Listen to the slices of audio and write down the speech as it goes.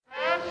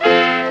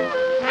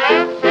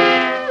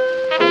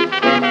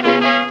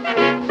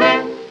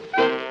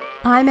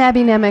I'm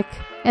Abby Nemec,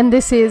 and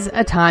this is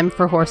A Time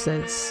for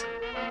Horses.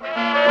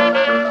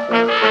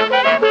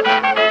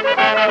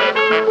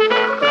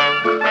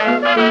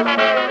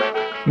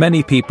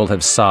 Many people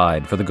have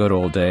sighed for the good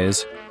old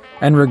days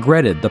and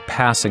regretted the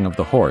passing of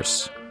the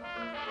horse.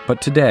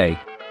 But today,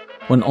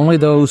 when only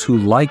those who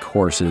like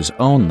horses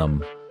own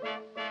them,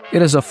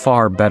 it is a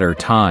far better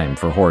time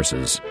for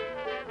horses.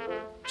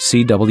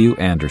 C.W.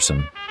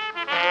 Anderson.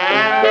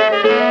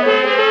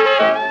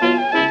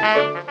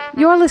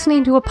 You're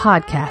listening to a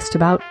podcast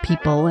about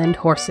people and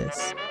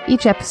horses.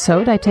 Each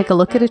episode, I take a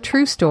look at a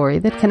true story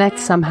that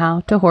connects somehow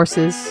to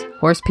horses,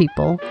 horse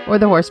people, or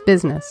the horse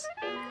business.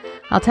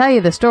 I'll tell you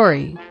the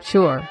story,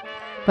 sure,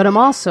 but I'm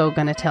also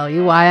going to tell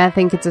you why I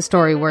think it's a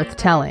story worth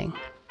telling.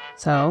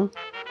 So,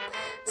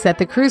 set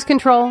the cruise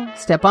control,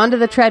 step onto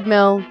the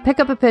treadmill, pick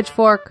up a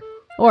pitchfork,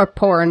 or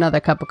pour another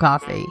cup of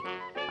coffee.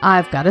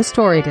 I've got a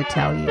story to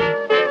tell you.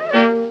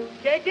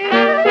 Shake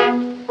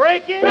it,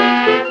 break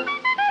it.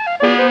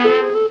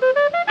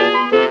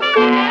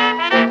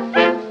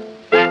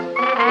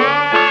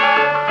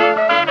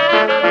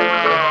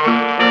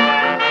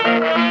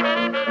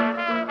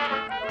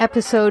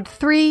 Episode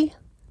 3,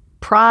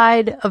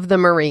 Pride of the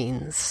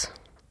Marines.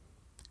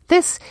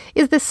 This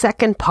is the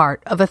second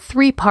part of a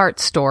 3-part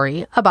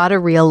story about a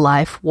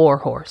real-life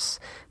warhorse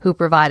who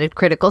provided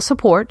critical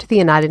support to the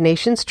United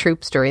Nations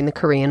troops during the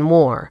Korean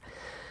War.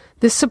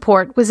 This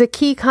support was a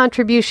key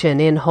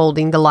contribution in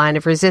holding the line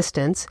of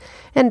resistance,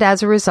 and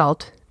as a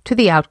result, to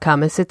the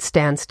outcome as it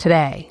stands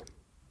today.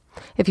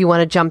 If you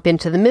want to jump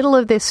into the middle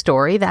of this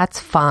story, that's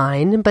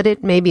fine, but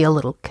it may be a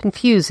little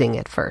confusing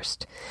at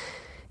first.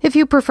 If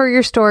you prefer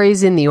your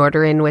stories in the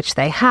order in which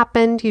they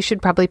happened, you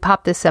should probably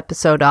pop this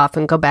episode off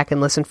and go back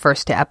and listen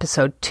first to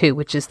episode 2,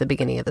 which is the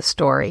beginning of the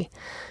story.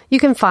 You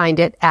can find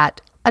it at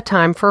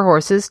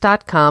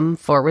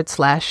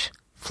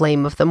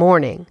atimeforhorses.com/flame of the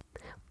morning.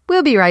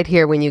 We'll be right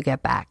here when you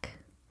get back.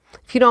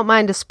 If you don't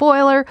mind a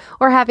spoiler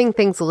or having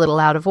things a little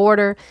out of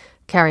order,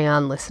 carry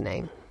on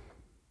listening.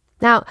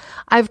 Now,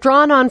 I've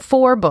drawn on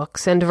 4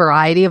 books and a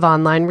variety of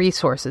online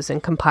resources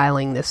in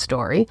compiling this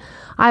story.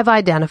 I've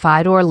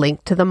identified or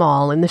linked to them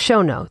all in the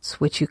show notes,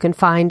 which you can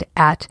find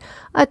at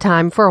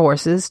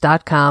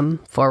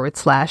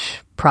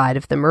atimeforhorses.com/Pride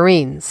of the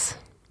Marines.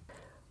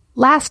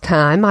 Last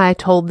time, I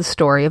told the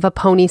story of a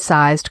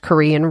pony-sized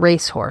Korean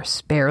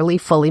racehorse, barely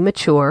fully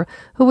mature,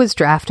 who was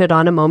drafted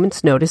on a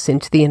moment's notice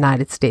into the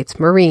United States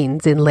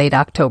Marines in late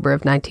October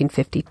of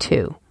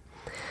 1952.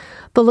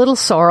 The little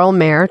sorrel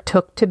mare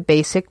took to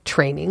basic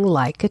training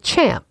like a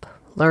champ,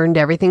 learned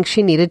everything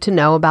she needed to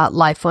know about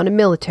life on a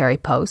military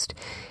post,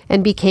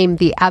 and became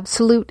the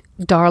absolute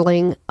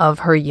darling of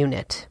her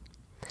unit.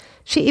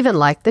 She even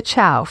liked the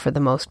chow for the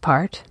most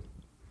part.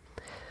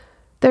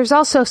 There's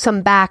also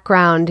some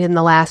background in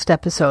the last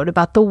episode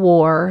about the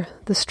war,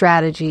 the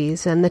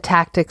strategies, and the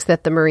tactics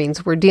that the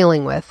Marines were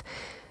dealing with,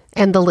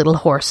 and the little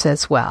horse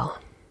as well.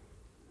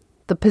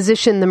 The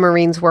position the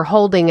Marines were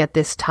holding at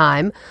this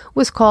time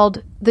was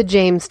called the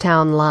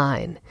Jamestown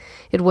Line.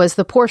 It was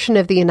the portion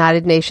of the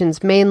United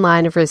Nations main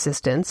line of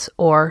resistance,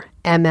 or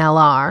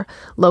MLR,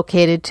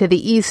 located to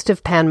the east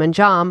of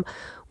Panmunjom,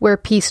 where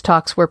peace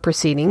talks were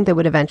proceeding that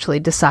would eventually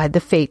decide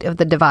the fate of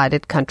the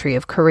divided country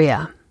of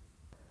Korea.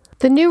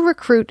 The new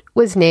recruit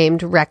was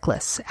named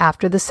Reckless,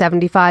 after the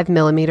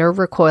 75mm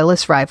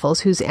recoilless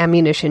rifles whose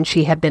ammunition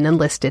she had been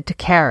enlisted to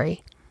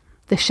carry.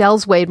 The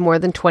shells weighed more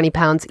than 20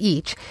 pounds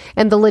each,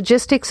 and the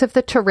logistics of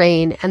the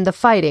terrain and the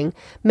fighting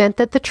meant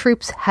that the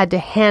troops had to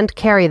hand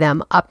carry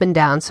them up and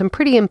down some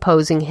pretty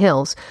imposing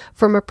hills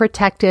from a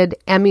protected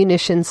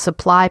ammunition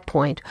supply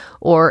point,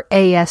 or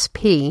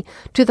ASP,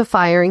 to the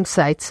firing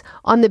sites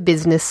on the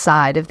business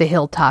side of the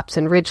hilltops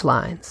and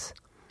ridgelines.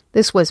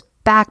 This was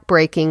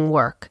back-breaking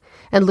work,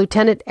 and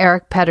Lieutenant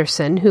Eric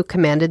Pedersen, who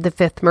commanded the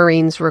 5th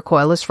Marines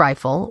Recoilless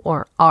Rifle,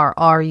 or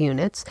RR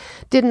units,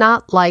 did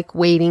not like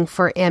waiting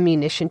for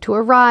ammunition to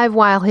arrive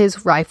while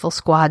his rifle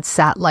squad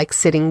sat like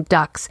sitting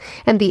ducks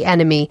and the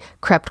enemy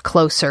crept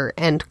closer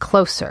and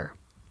closer.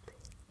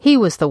 He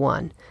was the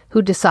one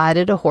who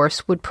decided a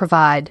horse would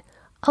provide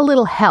a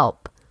little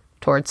help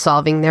toward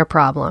solving their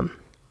problem.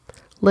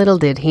 Little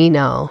did he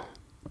know.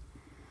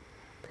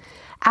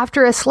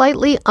 After a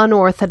slightly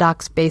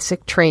unorthodox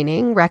basic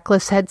training,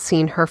 Reckless had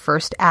seen her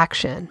first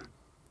action.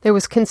 There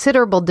was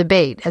considerable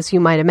debate, as you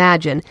might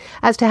imagine,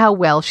 as to how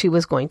well she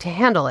was going to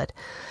handle it,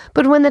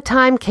 but when the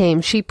time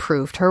came, she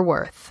proved her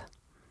worth.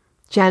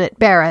 Janet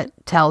Barrett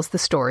tells the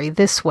story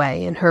this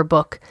way in her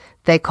book,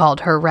 They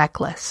Called Her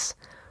Reckless.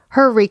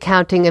 Her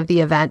recounting of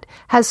the event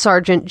has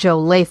Sergeant Joe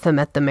Latham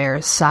at the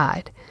mare's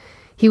side.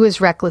 He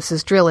was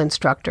Reckless's drill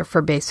instructor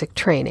for basic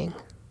training.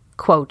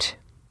 Quote,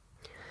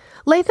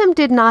 Latham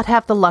did not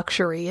have the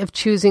luxury of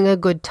choosing a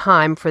good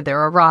time for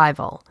their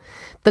arrival.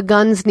 The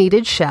guns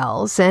needed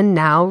shells, and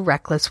now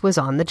Reckless was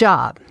on the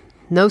job.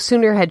 No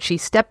sooner had she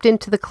stepped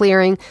into the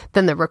clearing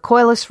than the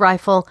recoilless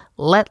rifle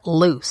let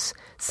loose,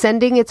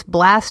 sending its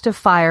blast of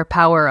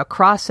firepower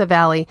across a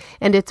valley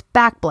and its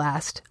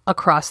backblast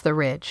across the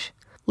ridge.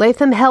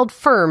 Latham held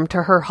firm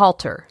to her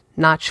halter,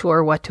 not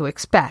sure what to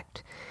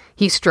expect.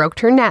 He stroked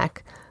her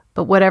neck,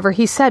 but whatever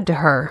he said to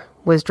her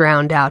was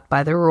drowned out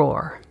by the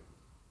roar.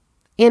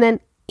 In an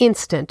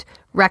instant,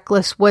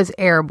 Reckless was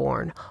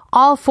airborne,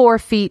 all 4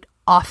 feet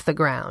off the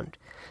ground.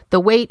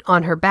 The weight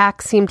on her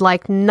back seemed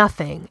like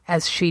nothing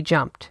as she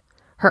jumped.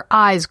 Her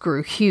eyes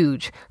grew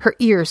huge, her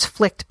ears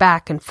flicked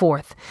back and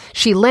forth.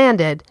 She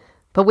landed,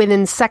 but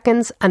within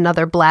seconds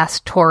another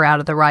blast tore out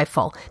of the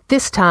rifle.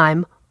 This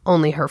time,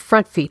 only her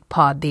front feet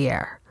pawed the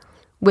air.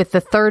 With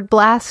the third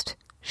blast,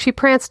 she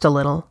pranced a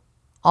little,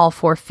 all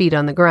 4 feet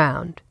on the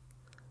ground.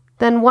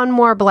 Then one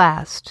more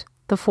blast,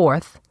 the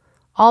fourth,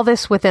 all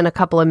this within a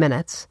couple of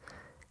minutes,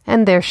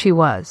 and there she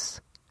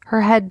was,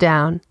 her head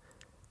down,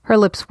 her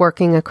lips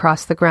working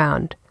across the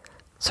ground,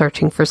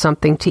 searching for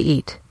something to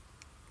eat.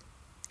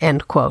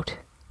 End quote.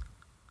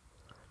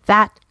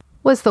 That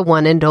was the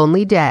one and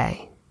only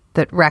day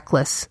that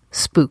Reckless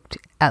spooked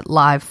at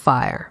live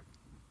fire.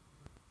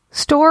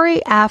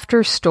 Story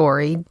after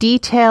story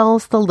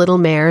details the little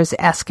mare's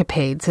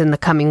escapades in the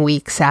coming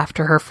weeks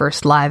after her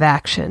first live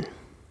action.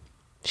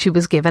 She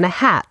was given a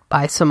hat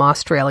by some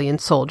Australian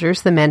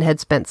soldiers the men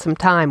had spent some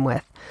time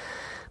with,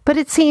 but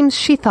it seems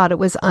she thought it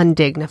was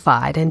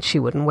undignified and she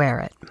wouldn't wear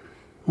it.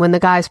 When the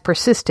guys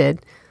persisted,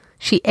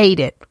 she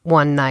ate it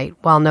one night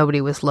while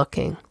nobody was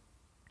looking.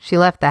 She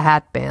left the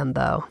hat band,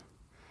 though.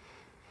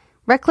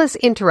 Reckless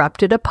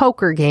interrupted a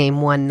poker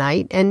game one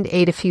night and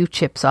ate a few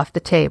chips off the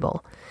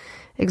table.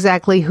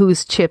 Exactly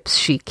whose chips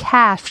she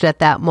cashed at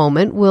that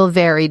moment will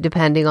vary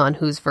depending on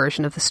whose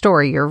version of the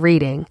story you're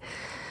reading.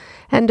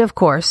 And of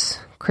course,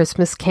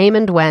 Christmas came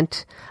and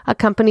went,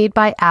 accompanied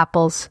by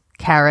apples,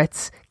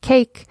 carrots,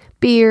 cake,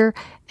 beer,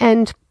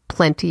 and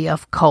plenty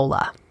of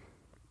cola.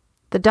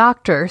 The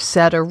doctor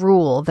set a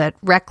rule that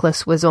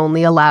Reckless was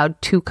only allowed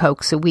 2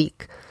 Cokes a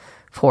week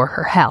for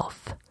her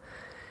health.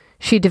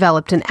 She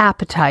developed an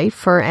appetite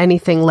for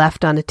anything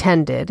left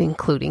unattended,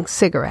 including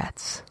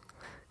cigarettes.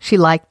 She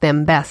liked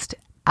them best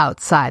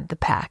outside the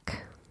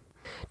pack.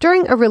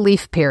 During a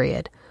relief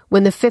period,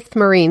 when the 5th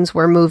Marines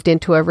were moved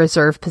into a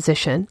reserve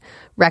position,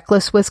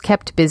 Reckless was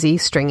kept busy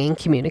stringing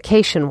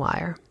communication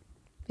wire.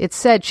 It's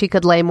said she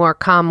could lay more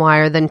comm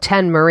wire than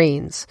 10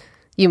 Marines,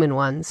 human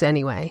ones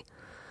anyway.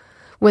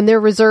 When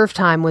their reserve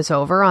time was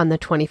over on the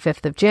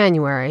 25th of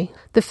January,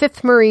 the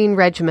 5th Marine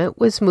Regiment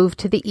was moved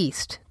to the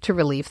east to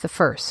relieve the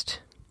 1st.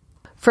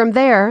 From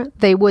there,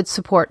 they would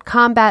support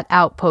combat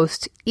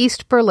outposts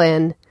East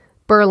Berlin,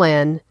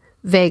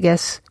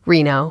 Vegas,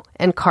 Reno,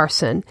 and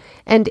Carson,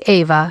 and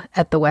Ava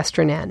at the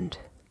western end.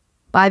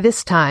 By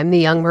this time, the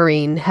young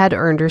Marine had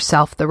earned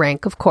herself the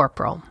rank of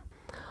corporal.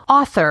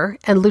 Author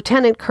and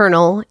Lieutenant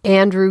Colonel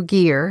Andrew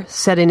Geer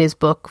said in his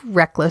book,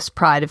 Reckless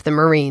Pride of the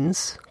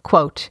Marines,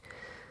 quote,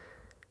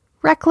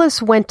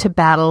 "Reckless went to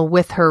battle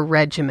with her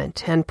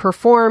regiment and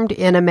performed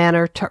in a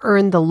manner to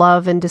earn the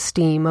love and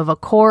esteem of a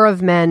corps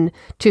of men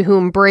to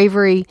whom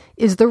bravery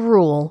is the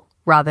rule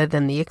rather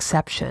than the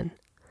exception.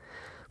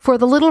 For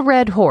the little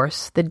red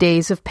horse, the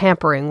days of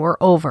pampering were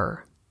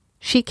over.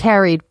 She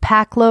carried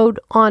packload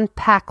on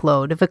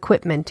packload of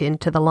equipment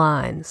into the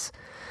lines.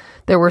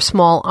 There were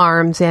small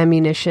arms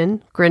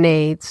ammunition,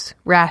 grenades,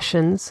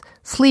 rations,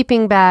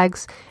 sleeping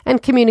bags,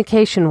 and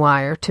communication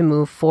wire to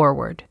move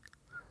forward.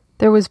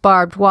 There was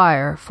barbed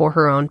wire for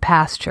her own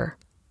pasture."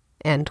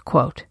 End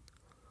quote.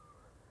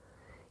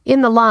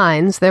 In the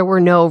lines, there were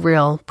no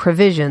real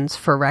provisions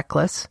for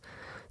Reckless,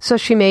 so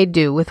she made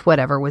do with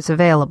whatever was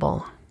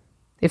available.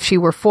 If she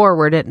were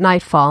forward at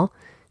nightfall,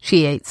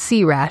 she ate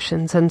sea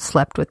rations and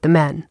slept with the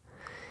men.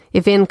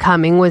 If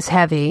incoming was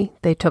heavy,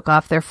 they took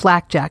off their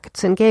flak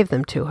jackets and gave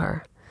them to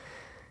her.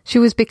 She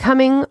was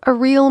becoming a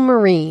real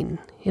Marine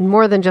in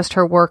more than just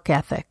her work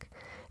ethic,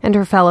 and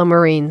her fellow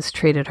Marines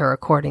treated her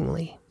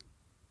accordingly.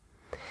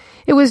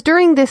 It was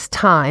during this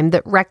time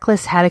that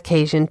Reckless had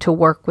occasion to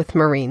work with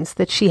Marines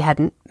that she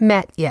hadn't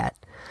met yet.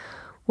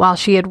 While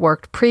she had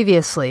worked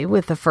previously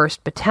with the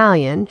 1st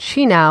Battalion,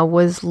 she now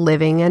was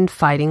living and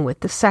fighting with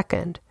the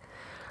 2nd.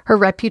 Her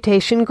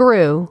reputation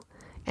grew,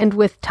 and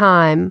with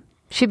time,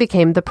 she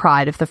became the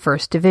pride of the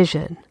 1st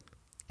Division,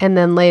 and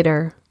then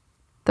later,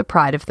 the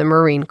pride of the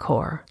Marine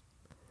Corps.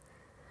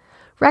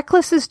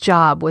 Reckless's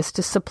job was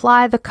to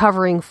supply the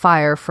covering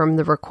fire from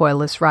the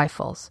recoilless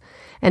rifles,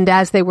 and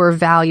as they were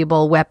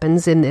valuable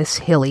weapons in this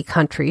hilly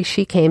country,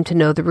 she came to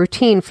know the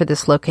routine for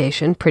this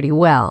location pretty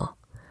well.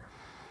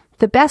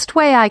 The best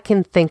way I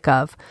can think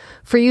of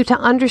for you to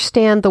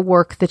understand the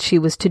work that she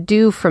was to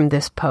do from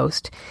this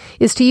post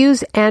is to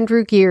use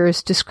Andrew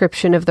Geer's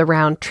description of the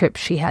round trip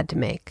she had to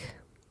make.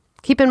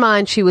 Keep in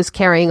mind she was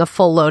carrying a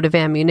full load of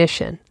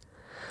ammunition.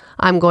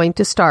 I'm going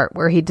to start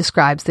where he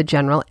describes the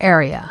general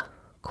area.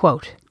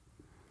 Quote,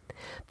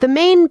 "The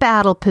main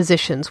battle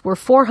positions were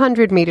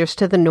 400 meters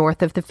to the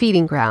north of the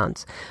feeding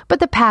grounds,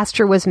 but the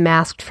pasture was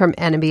masked from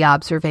enemy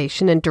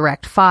observation and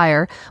direct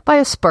fire by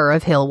a spur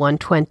of Hill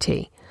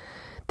 120.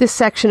 This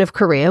section of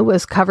Korea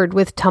was covered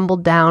with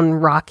tumbled-down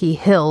rocky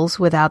hills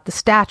without the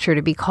stature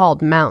to be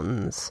called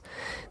mountains.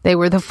 They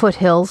were the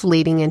foothills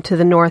leading into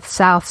the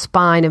north-south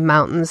spine of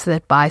mountains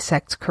that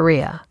bisects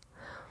Korea.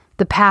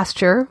 The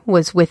pasture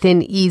was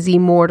within easy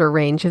mortar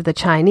range of the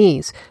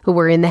Chinese, who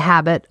were in the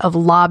habit of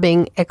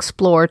lobbing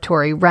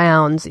exploratory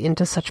rounds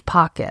into such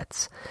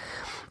pockets.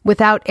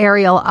 Without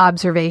aerial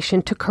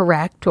observation to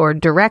correct or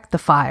direct the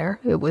fire,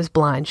 it was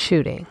blind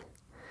shooting.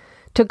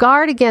 To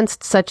guard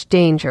against such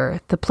danger,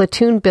 the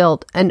platoon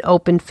built an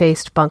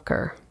open-faced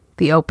bunker,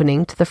 the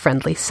opening to the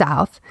friendly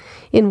south,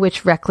 in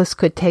which Reckless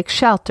could take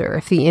shelter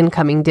if the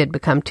incoming did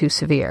become too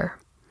severe.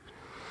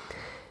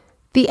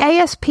 The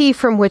ASP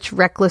from which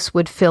Reckless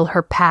would fill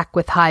her pack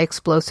with high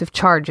explosive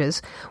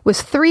charges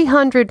was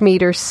 300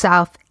 meters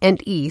south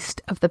and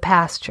east of the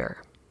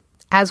pasture.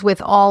 As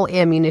with all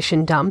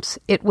ammunition dumps,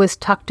 it was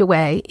tucked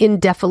away in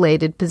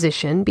defilated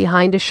position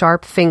behind a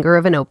sharp finger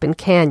of an open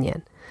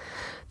canyon.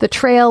 The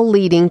trail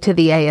leading to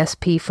the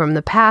ASP from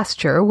the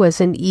pasture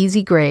was an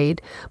easy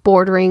grade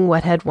bordering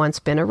what had once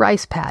been a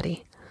rice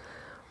paddy.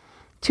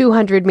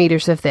 200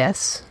 meters of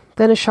this,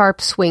 then a sharp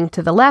swing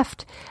to the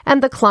left,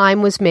 and the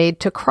climb was made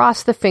to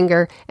cross the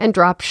finger and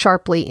drop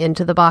sharply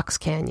into the box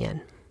canyon.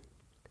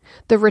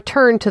 The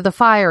return to the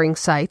firing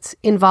sites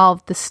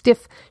involved the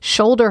stiff,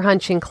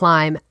 shoulder-hunching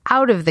climb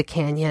out of the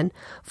canyon,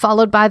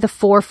 followed by the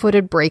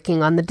 4-footed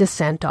braking on the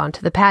descent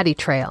onto the paddy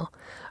trail,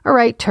 a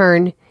right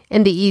turn,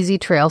 and the easy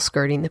trail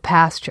skirting the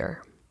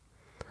pasture.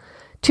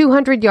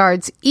 200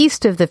 yards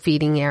east of the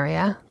feeding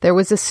area, there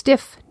was a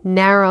stiff,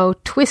 narrow,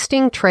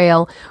 twisting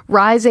trail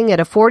rising at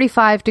a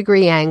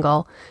 45-degree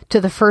angle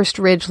to the first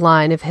ridge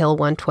line of Hill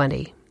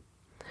 120.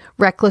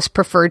 Reckless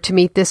preferred to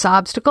meet this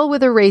obstacle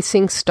with a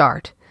racing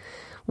start.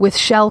 With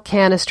shell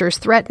canisters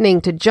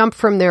threatening to jump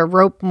from their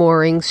rope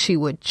moorings, she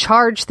would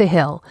charge the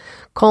hill,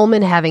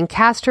 Coleman having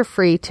cast her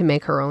free to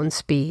make her own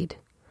speed.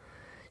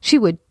 She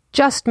would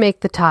just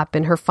make the top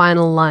in her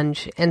final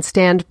lunge and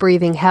stand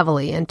breathing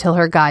heavily until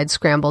her guide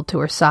scrambled to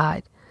her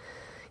side.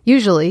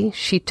 Usually,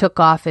 she took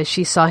off as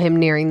she saw him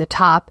nearing the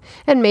top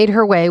and made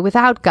her way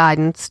without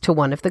guidance to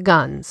one of the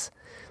guns.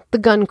 The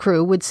gun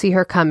crew would see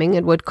her coming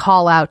and would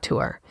call out to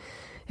her.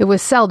 It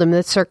was seldom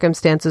that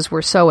circumstances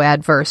were so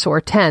adverse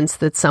or tense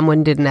that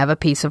someone didn't have a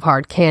piece of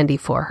hard candy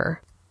for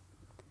her.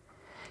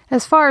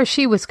 As far as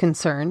she was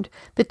concerned,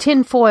 the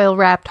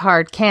tin-foil-wrapped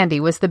hard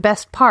candy was the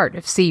best part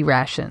of sea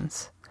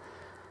rations.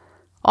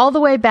 All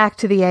the way back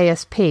to the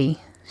ASP,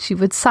 she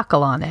would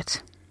suckle on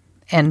it.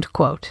 End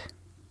quote.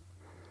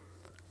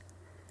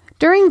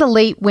 During the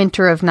late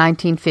winter of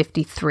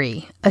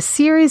 1953, a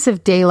series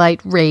of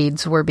daylight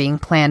raids were being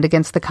planned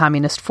against the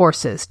communist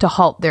forces to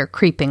halt their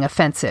creeping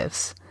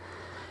offensives.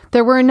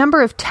 There were a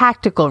number of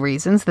tactical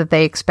reasons that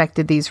they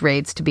expected these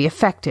raids to be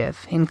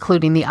effective,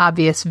 including the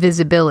obvious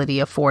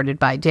visibility afforded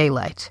by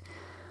daylight.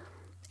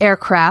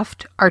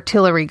 Aircraft,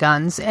 artillery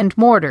guns, and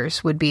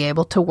mortars would be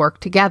able to work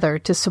together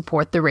to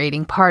support the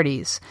raiding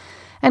parties,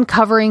 and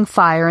covering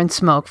fire and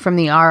smoke from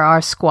the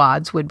RR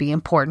squads would be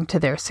important to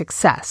their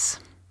success.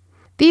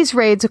 These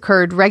raids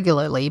occurred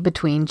regularly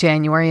between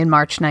January and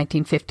March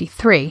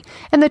 1953,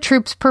 and the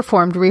troops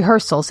performed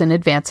rehearsals in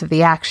advance of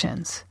the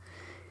actions.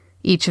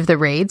 Each of the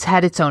raids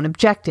had its own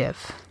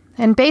objective,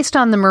 and based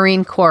on the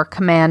Marine Corps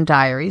command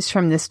diaries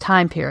from this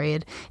time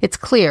period, it's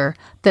clear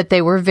that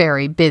they were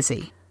very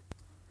busy.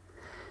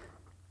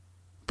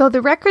 Though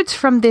the records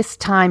from this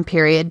time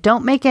period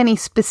don't make any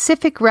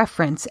specific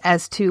reference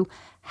as to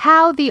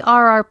how the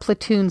RR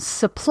platoons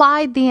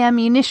supplied the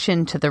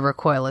ammunition to the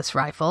recoilless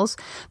rifles,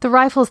 the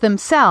rifles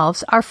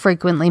themselves are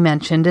frequently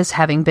mentioned as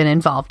having been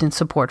involved in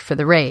support for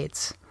the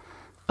raids.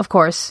 Of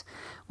course,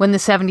 when the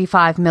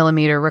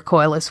 75mm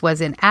recoilless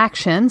was in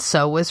action,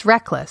 so was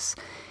Reckless,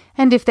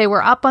 and if they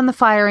were up on the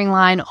firing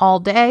line all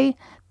day,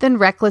 then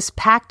Reckless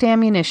packed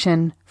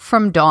ammunition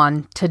from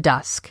dawn to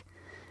dusk.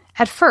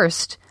 At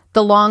first,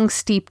 the long,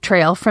 steep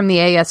trail from the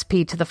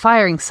ASP to the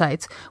firing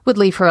sites would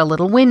leave her a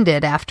little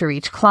winded after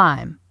each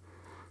climb.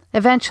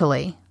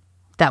 Eventually,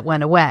 that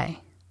went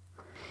away.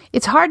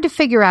 It's hard to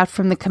figure out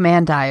from the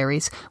command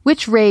diaries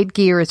which raid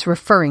gear is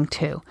referring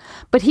to,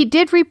 but he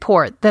did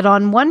report that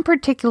on one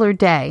particular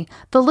day,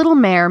 the little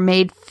mare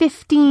made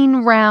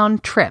 15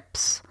 round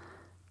trips,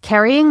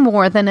 carrying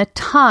more than a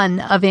ton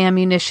of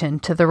ammunition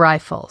to the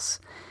rifles.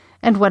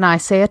 And when I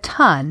say a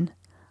ton,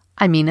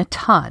 I mean a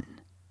ton.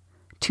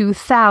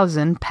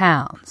 2,000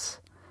 pounds.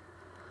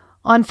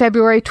 On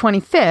February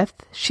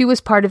 25th, she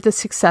was part of the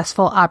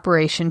successful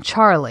Operation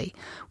Charlie,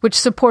 which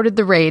supported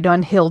the raid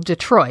on Hill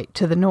Detroit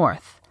to the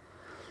north.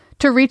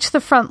 To reach the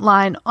front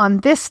line on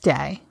this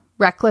day,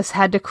 Reckless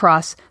had to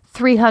cross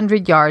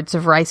 300 yards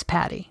of rice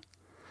paddy.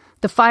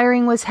 The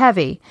firing was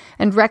heavy,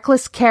 and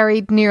Reckless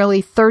carried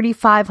nearly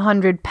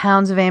 3,500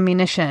 pounds of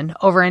ammunition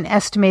over an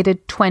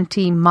estimated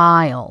 20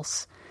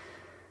 miles.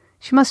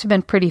 She must have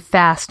been pretty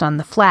fast on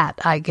the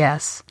flat, I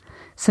guess,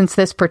 since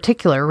this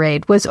particular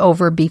raid was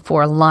over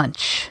before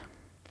lunch.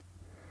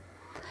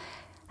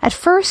 At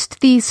first,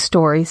 these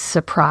stories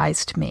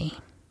surprised me,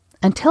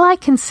 until I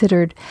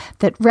considered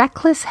that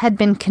Reckless had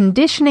been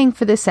conditioning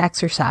for this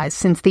exercise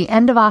since the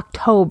end of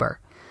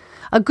October,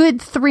 a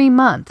good 3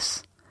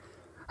 months.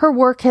 Her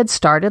work had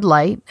started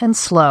light and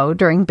slow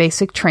during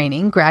basic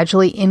training,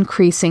 gradually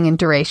increasing in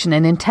duration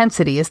and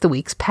intensity as the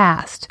weeks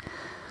passed.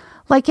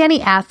 Like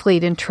any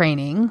athlete in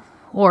training,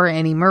 or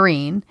any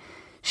Marine,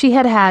 she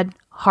had had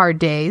hard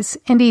days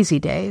and easy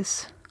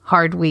days,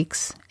 hard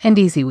weeks and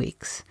easy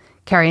weeks,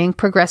 carrying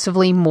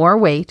progressively more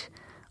weight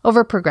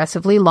over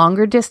progressively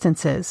longer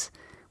distances,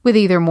 with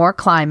either more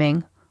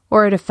climbing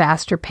or at a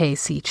faster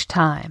pace each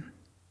time.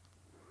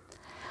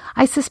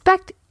 I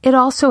suspect it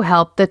also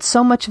helped that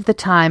so much of the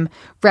time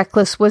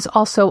Reckless was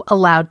also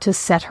allowed to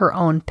set her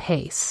own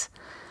pace.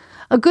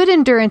 A good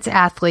endurance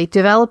athlete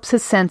develops a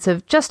sense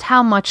of just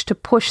how much to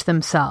push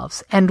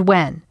themselves and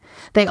when.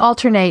 They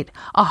alternate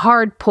a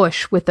hard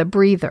push with a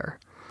breather.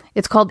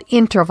 It's called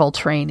interval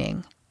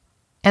training.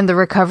 And the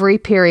recovery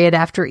period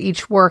after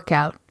each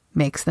workout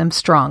makes them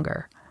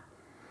stronger.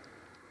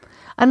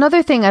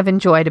 Another thing I've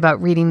enjoyed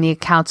about reading the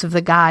accounts of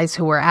the guys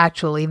who were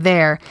actually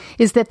there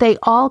is that they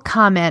all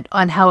comment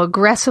on how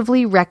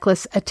aggressively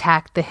Reckless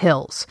attacked the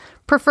hills,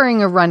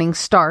 preferring a running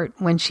start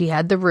when she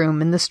had the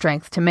room and the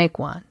strength to make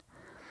one.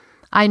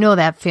 I know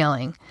that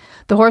feeling.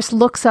 The horse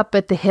looks up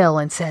at the hill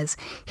and says,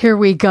 "Here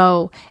we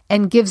go,"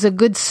 and gives a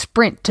good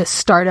sprint to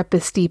start up a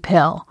steep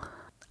hill.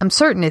 I'm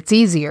certain it's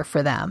easier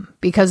for them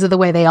because of the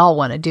way they all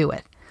want to do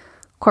it.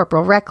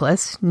 Corporal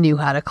Reckless knew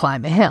how to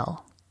climb a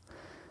hill.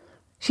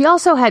 She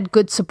also had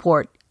good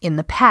support in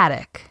the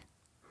paddock.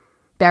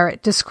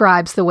 Barrett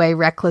describes the way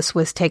Reckless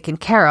was taken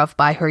care of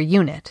by her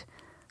unit.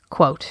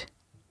 Quote,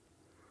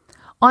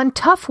 "On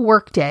tough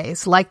work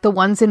days, like the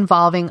ones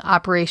involving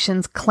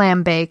Operations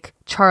Clambake,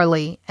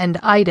 Charlie, and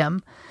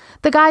Item,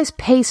 the guys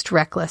paced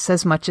Reckless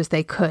as much as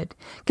they could,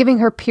 giving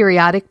her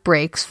periodic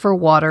breaks for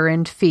water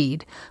and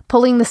feed,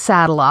 pulling the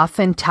saddle off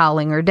and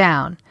toweling her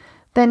down,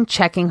 then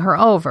checking her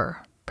over,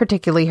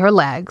 particularly her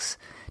legs,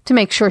 to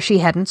make sure she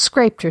hadn't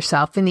scraped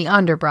herself in the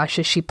underbrush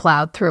as she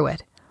plowed through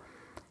it.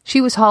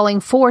 She was hauling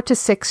 4 to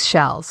 6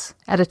 shells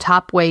at a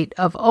top weight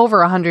of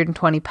over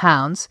 120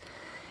 pounds,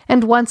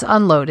 and once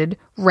unloaded,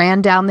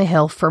 ran down the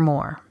hill for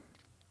more.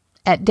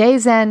 At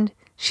day's end,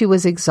 she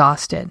was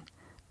exhausted,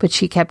 but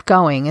she kept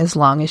going as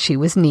long as she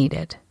was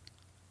needed."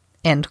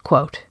 End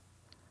quote.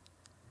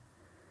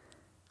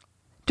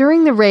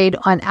 During the raid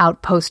on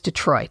Outpost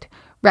Detroit,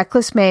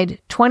 Reckless made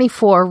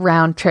 24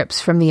 round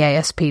trips from the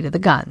ASP to the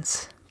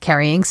guns,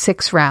 carrying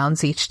 6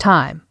 rounds each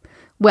time,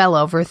 well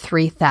over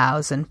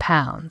 3,000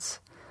 pounds.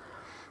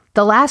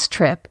 The last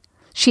trip,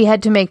 she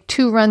had to make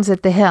 2 runs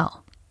at the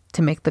hill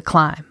to make the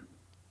climb,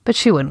 but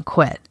she wouldn't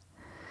quit.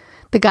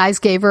 The guys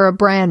gave her a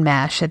bran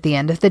mash at the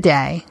end of the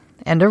day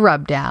and a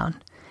rub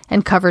down,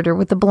 and covered her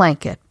with a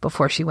blanket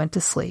before she went to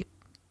sleep.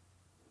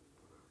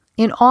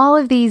 In all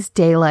of these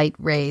daylight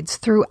raids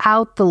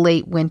throughout the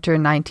late winter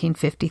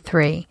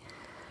 1953,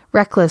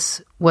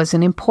 Reckless was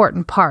an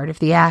important part of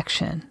the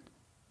action.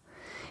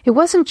 It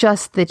wasn't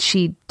just that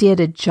she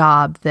did a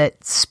job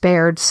that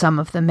spared some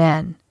of the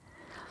men.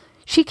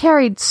 She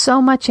carried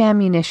so much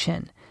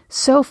ammunition,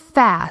 so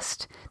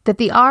fast, that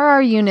the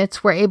RR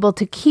units were able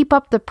to keep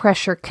up the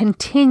pressure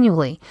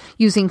continually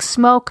using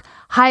smoke,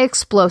 high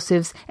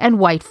explosives, and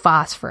white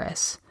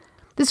phosphorus.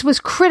 This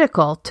was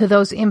critical to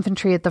those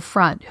infantry at the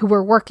front who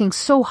were working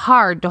so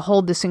hard to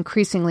hold this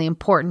increasingly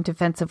important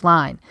defensive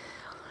line.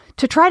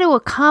 To try to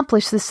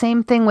accomplish the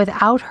same thing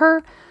without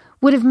her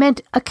would have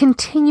meant a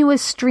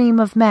continuous stream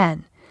of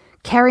men,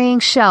 carrying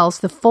shells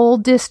the full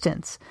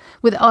distance,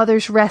 with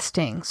others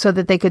resting so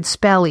that they could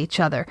spell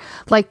each other,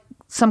 like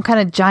some kind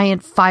of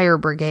giant fire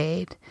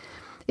brigade.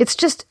 It's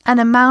just an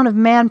amount of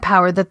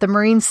manpower that the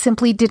Marines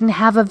simply didn't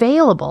have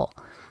available,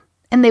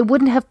 and they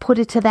wouldn't have put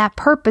it to that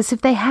purpose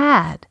if they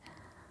had.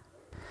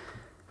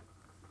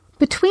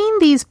 Between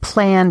these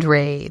planned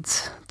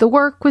raids, the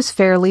work was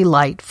fairly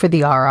light for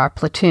the RR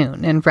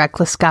platoon, and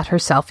Reckless got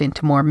herself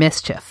into more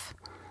mischief.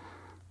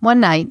 One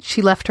night,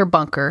 she left her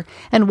bunker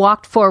and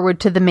walked forward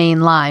to the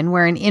main line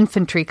where an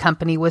infantry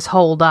company was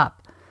holed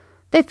up.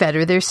 They fed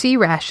her their sea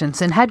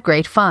rations and had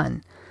great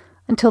fun,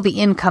 until the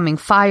incoming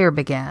fire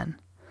began.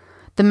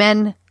 The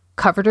men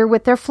covered her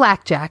with their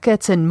flak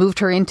jackets and moved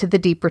her into the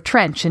deeper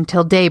trench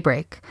until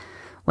daybreak,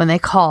 when they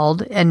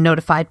called and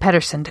notified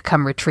Pedersen to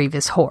come retrieve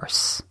his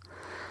horse.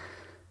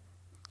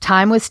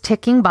 Time was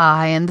ticking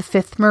by, and the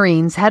 5th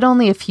Marines had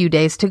only a few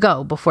days to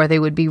go before they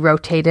would be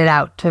rotated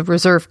out to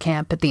reserve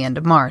camp at the end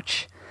of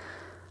March.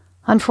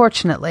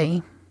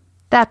 Unfortunately,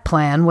 that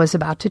plan was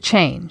about to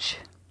change.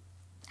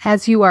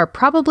 As you are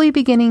probably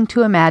beginning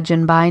to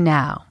imagine by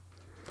now,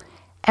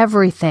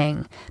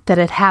 everything that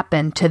had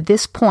happened to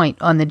this point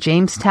on the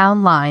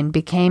Jamestown line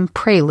became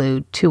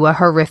prelude to a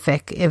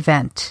horrific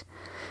event.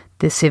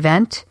 This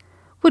event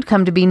would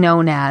come to be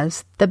known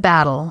as the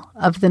Battle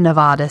of the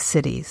Nevada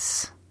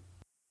Cities.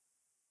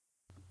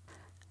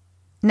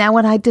 Now,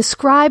 when I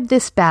describe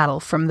this battle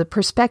from the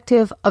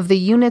perspective of the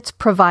units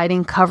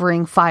providing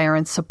covering fire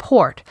and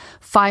support,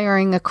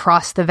 firing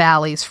across the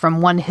valleys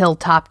from one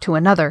hilltop to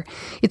another,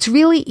 it's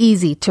really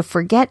easy to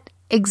forget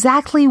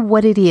exactly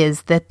what it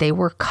is that they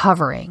were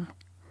covering.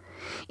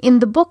 In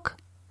the book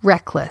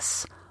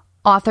Reckless,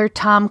 author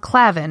Tom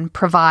Clavin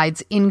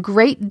provides in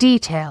great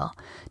detail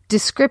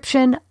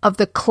description of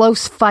the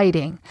close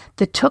fighting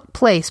that took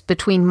place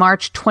between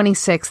March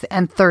 26th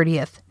and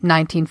 30th,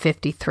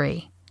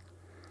 1953.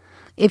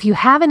 if you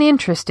have an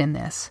interest in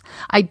this,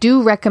 I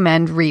do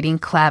recommend reading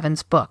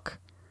Clavin's book.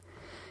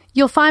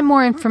 You'll find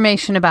more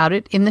information about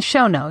it in the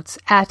show notes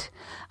at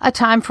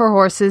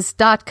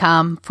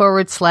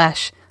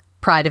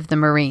atimeforhorses.com/Pride of the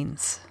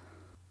Marines.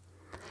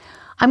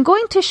 I'm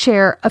going to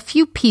share a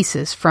few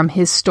pieces from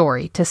his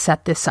story to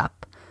set this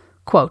up.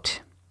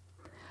 Quote,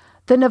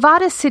 "The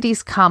Nevada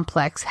Cities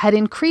complex had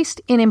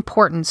increased in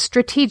importance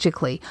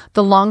strategically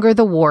the longer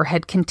the war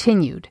had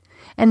continued,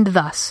 and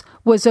thus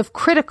was of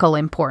critical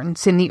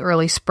importance in the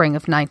early spring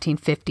of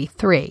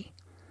 1953.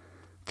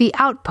 The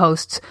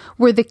outposts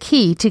were the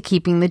key to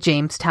keeping the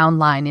Jamestown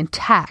line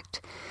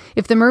intact.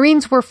 If the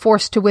Marines were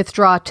forced to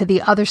withdraw to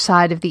the other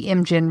side of the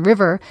Imjin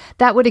River,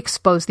 that would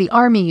expose the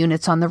Army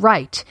units on the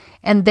right,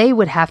 and they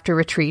would have to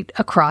retreat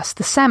across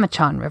the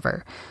Samachon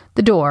River.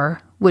 The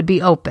door would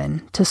be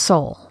open to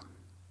Seoul.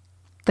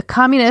 The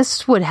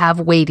Communists would have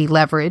weighty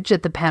leverage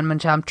at the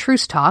Panmunjom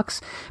truce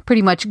talks,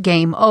 pretty much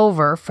game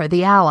over for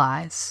the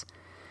Allies.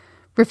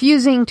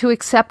 Refusing to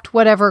accept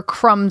whatever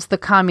crumbs the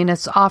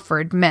Communists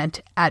offered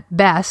meant, at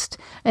best,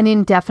 an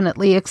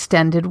indefinitely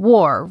extended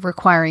war,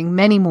 requiring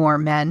many more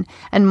men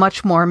and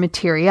much more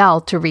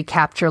materiel to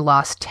recapture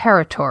lost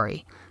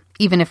territory.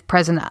 Even if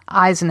President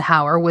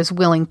Eisenhower was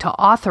willing to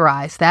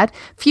authorize that,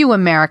 few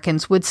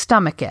Americans would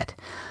stomach it.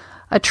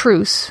 A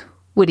truce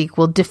would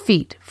equal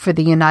defeat for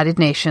the United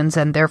Nations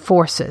and their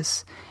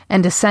forces,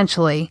 and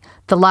essentially,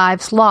 the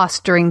lives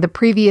lost during the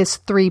previous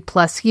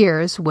 3+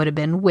 years would have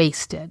been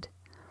wasted.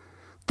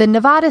 The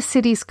Nevada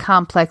Cities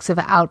complex of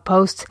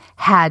outposts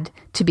had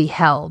to be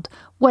held,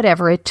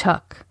 whatever it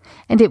took,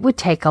 and it would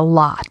take a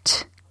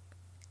lot."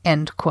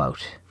 End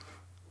quote.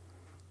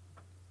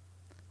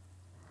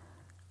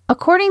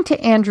 According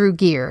to Andrew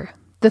Geer,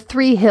 the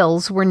 3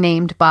 hills were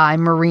named by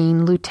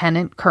Marine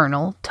Lieutenant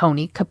Colonel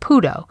Tony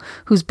Caputo,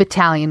 whose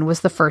battalion was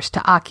the first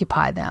to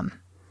occupy them.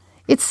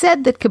 It's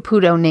said that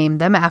Caputo named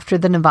them after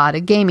the Nevada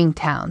gaming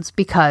towns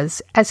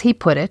because, as he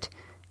put it,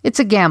 "It's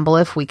a gamble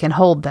if we can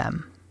hold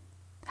them."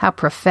 How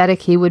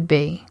prophetic he would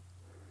be.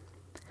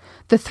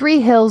 The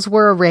 3 hills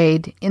were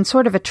arrayed in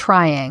sort of a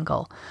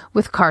triangle,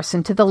 with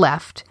Carson to the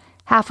left,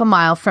 half a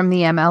mile from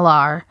the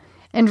MLR,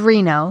 and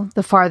Reno,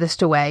 the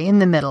farthest away, in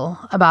the middle,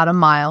 about a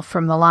mile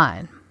from the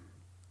line.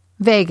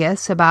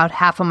 Vegas, about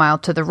half a mile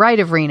to the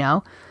right of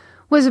Reno,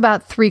 was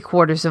about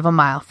 3/4 of a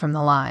mile from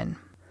the line.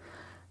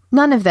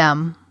 None of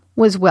them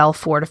was well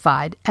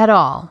fortified at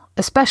all,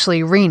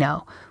 especially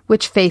Reno,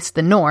 which faced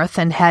the north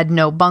and had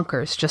no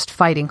bunkers, just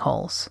fighting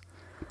holes.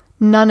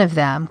 None of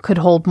them could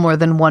hold more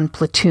than 1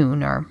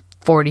 platoon, or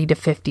 40 to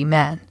 50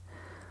 men.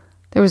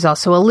 There was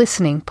also a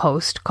listening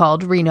post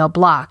called Reno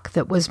Block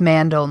that was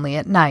manned only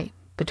at night,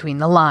 between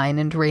the line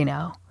and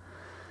Reno.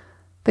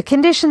 The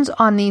conditions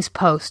on these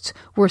posts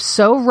were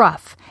so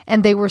rough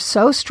and they were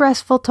so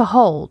stressful to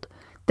hold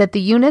that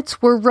the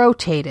units were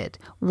rotated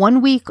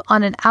 1 week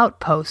on an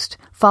outpost,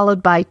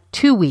 followed by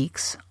 2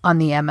 weeks on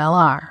the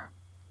MLR.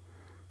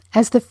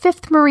 As the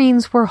 5th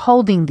Marines were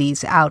holding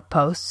these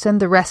outposts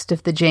and the rest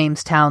of the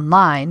Jamestown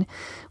line,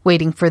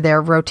 waiting for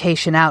their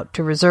rotation out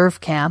to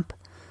reserve camp,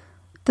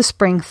 the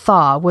spring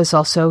thaw was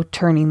also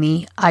turning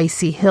the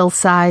icy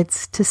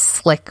hillsides to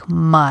slick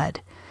mud,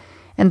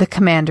 and the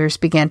commanders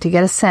began to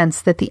get a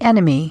sense that the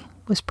enemy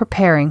was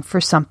preparing for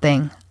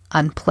something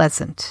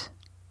unpleasant.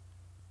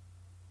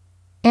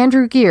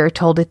 Andrew Geer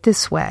told it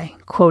this way,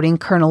 quoting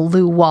Colonel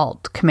Lew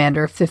Walt,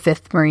 commander of the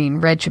 5th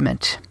Marine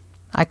Regiment.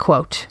 I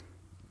quote,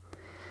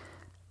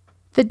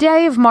 "The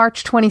day of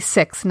March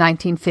 26,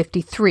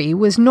 1953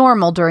 was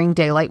normal during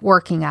daylight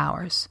working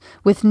hours,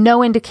 with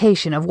no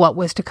indication of what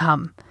was to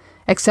come,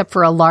 except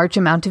for a large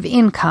amount of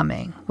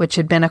incoming, which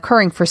had been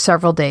occurring for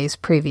several days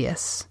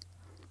previous.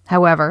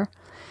 However,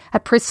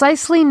 at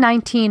precisely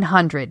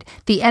 1900,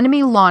 the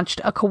enemy launched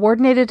a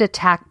coordinated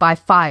attack by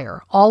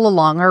fire all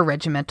along our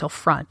regimental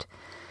front.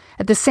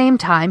 At the same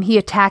time, he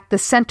attacked the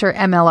center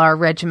MLR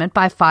regiment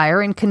by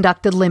fire and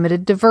conducted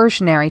limited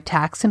diversionary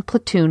attacks in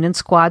platoon and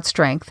squad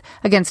strength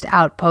against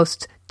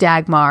outposts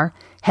Dagmar,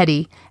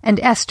 Hetty, and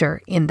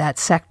Esther in that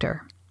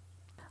sector.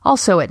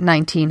 Also at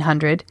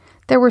 1900,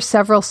 there were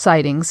several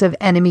sightings of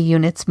enemy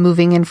units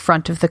moving in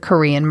front of the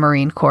Korean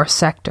Marine Corps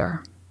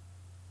sector."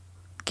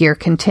 Geer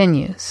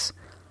continues,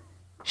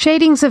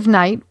 "Shadings of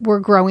night were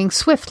growing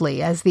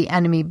swiftly as the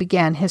enemy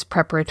began his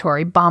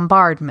preparatory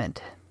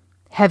bombardment.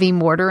 Heavy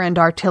mortar and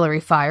artillery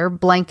fire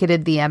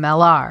blanketed the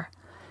MLR.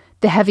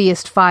 The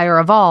heaviest fire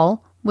of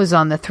all was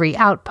on the 3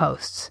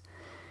 outposts.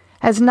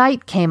 As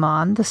night came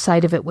on, the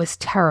sight of it was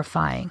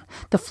terrifying.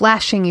 The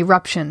flashing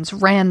eruptions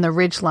ran the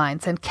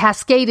ridgelines and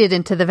cascaded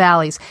into the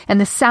valleys, and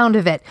the sound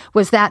of it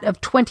was that of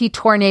 20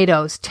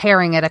 tornadoes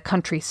tearing at a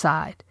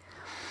countryside.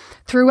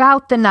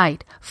 Throughout the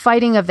night,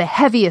 fighting of the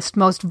heaviest,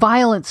 most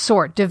violent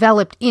sort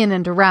developed in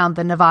and around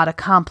the Nevada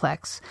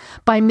complex.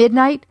 By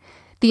midnight,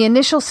 the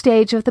initial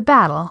stage of the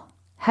battle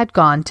had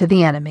gone to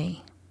the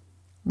enemy.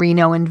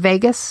 Reno and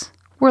Vegas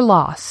were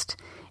lost,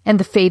 and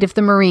the fate of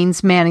the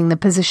Marines manning the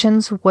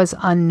positions was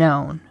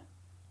unknown.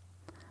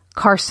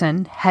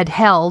 Carson had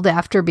held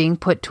after being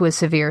put to a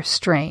severe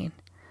strain.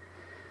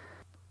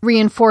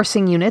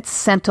 Reinforcing units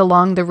sent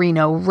along the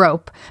Reno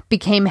Rope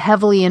became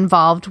heavily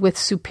involved with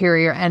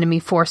superior enemy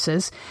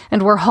forces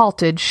and were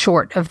halted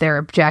short of their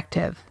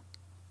objective.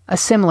 A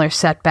similar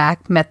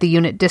setback met the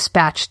unit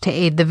dispatched to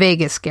aid the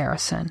Vegas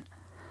garrison.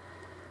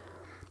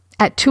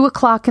 At 2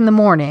 o'clock in the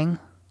morning,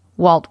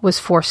 Walt was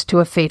forced to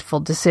a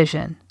fateful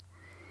decision.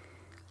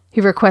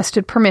 He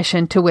requested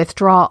permission to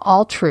withdraw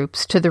all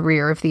troops to the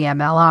rear of the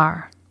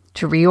MLR,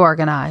 to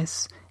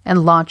reorganize,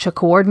 and launch a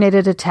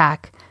coordinated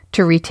attack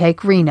to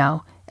retake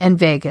Reno and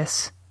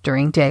Vegas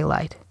during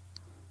daylight.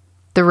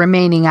 The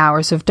remaining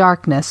hours of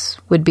darkness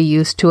would be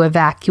used to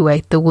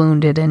evacuate the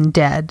wounded and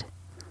dead.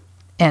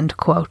 End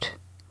quote.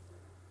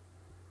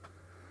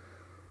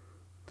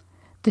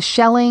 The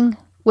shelling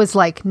was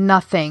like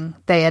nothing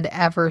they had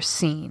ever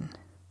seen.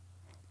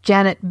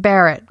 Janet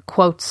Barrett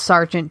quotes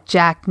Sergeant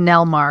Jack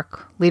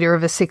Nelmark, leader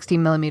of a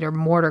 60mm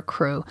mortar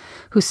crew,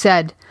 who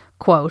said,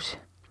 quote,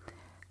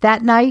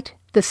 "That night,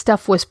 the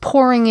stuff was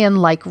pouring in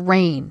like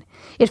rain.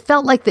 It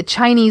felt like the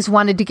Chinese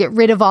wanted to get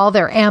rid of all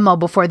their ammo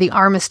before the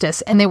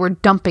armistice, and they were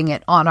dumping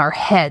it on our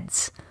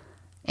heads."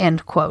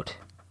 End quote.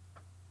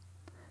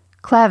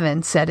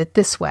 Clavin said it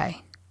this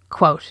way,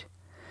 quote,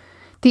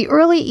 "The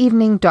early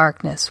evening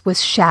darkness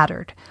was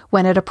shattered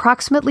when at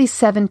approximately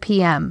 7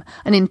 p.m.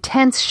 an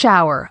intense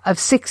shower of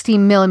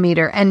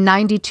 60mm and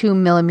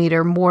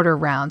 92mm mortar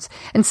rounds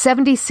and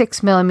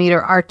 76mm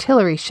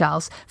artillery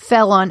shells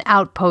fell on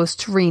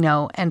outposts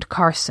Reno and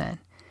Carson.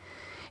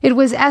 It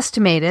was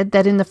estimated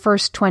that in the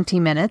first 20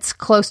 minutes,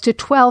 close to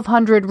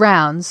 1,200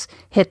 rounds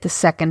hit the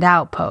second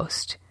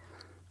outpost.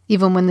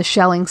 Even when the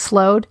shelling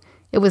slowed,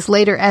 it was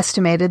later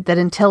estimated that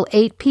until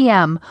 8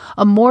 p.m.,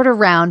 a mortar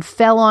round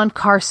fell on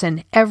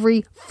Carson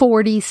every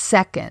 40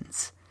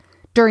 seconds.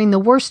 During the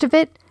worst of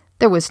it,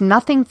 there was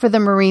nothing for the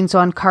Marines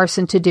on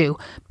Carson to do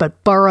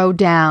but burrow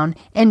down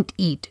and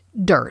eat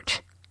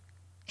dirt."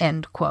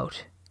 End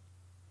quote.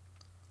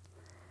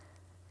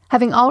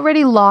 Having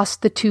already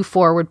lost the 2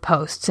 forward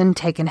posts and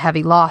taken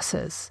heavy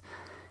losses,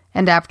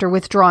 and after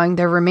withdrawing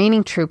their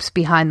remaining troops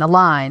behind the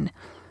line,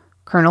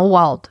 Colonel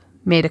Walt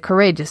made a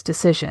courageous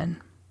decision.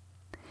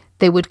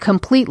 They would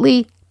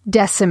completely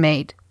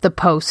decimate the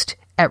post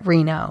at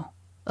Reno,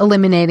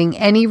 eliminating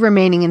any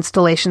remaining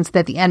installations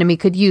that the enemy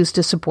could use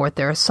to support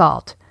their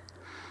assault.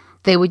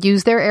 They would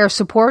use their air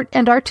support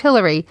and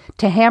artillery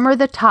to hammer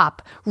the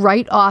top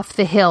right off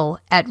the hill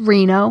at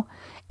Reno,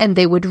 and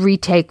they would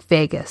retake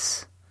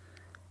Vegas.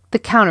 The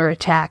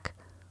counterattack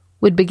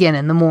would begin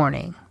in the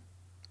morning.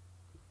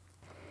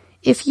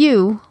 If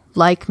you,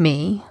 like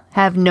me,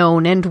 have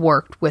known and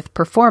worked with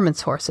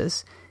performance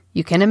horses,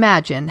 you can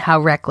imagine how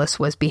Reckless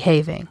was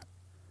behaving.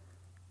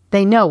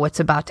 They know what's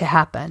about to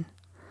happen.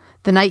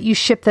 The night you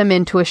ship them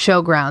into a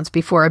showgrounds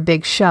before a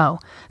big show,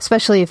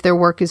 especially if their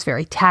work is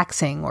very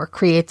taxing or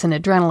creates an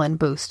adrenaline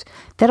boost,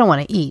 they don't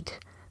want to eat.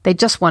 They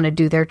just want to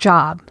do their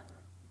job.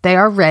 They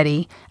are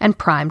ready and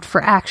primed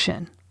for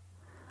action.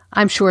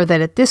 I'm sure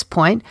that at this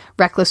point,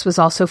 Reckless was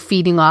also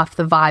feeding off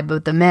the vibe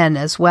of the men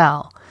as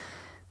well.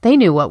 They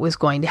knew what was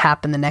going to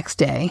happen the next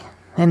day,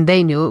 and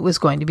they knew it was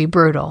going to be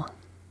brutal.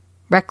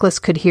 Reckless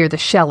could hear the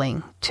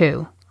shelling,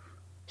 too.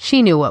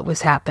 She knew what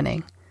was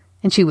happening,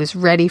 and she was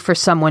ready for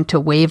someone to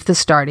wave the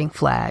starting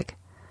flag.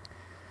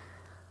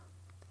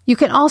 You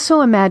can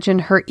also imagine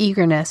her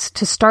eagerness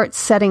to start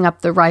setting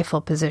up the rifle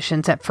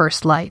positions at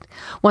first light.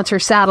 Once her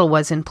saddle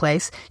was in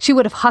place, she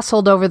would have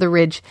hustled over the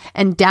ridge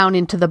and down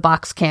into the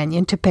box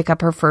canyon to pick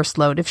up her first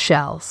load of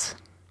shells.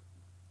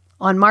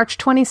 On March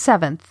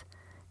 27th,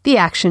 the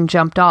action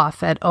jumped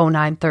off at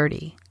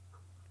 09:30.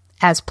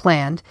 As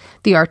planned,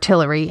 the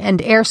artillery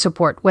and air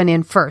support went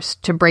in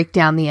first to break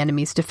down the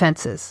enemy's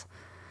defenses.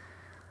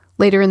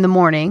 Later in the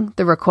morning,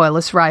 the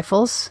recoilless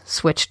rifles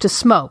switched to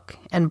smoke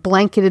and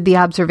blanketed the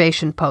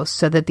observation post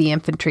so that the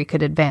infantry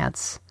could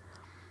advance.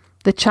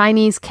 The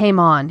Chinese came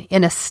on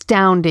in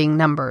astounding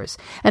numbers,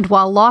 and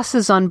while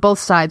losses on both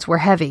sides were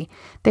heavy,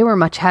 they were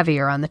much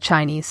heavier on the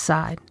Chinese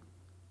side.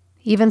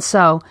 Even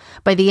so,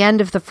 by the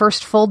end of the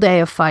first full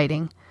day of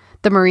fighting,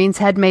 the Marines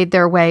had made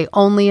their way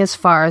only as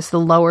far as the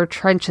lower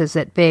trenches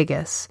at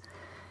Vegas,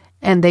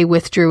 and they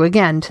withdrew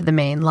again to the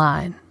main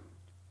line.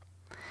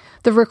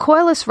 The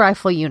recoilless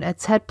rifle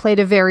units had played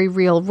a very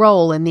real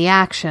role in the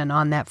action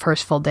on that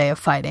first full day of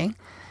fighting,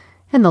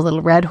 and the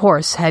Little Red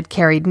Horse had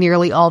carried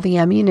nearly all the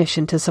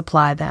ammunition to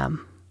supply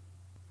them.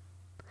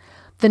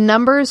 The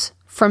numbers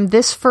from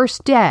this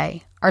first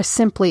day are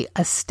simply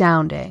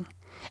astounding,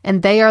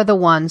 and they are the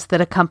ones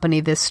that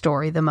accompany this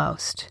story the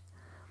most.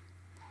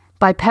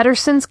 By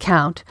Pedersen's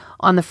count,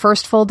 on the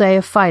first full day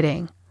of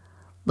fighting,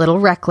 Little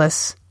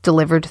Reckless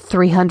delivered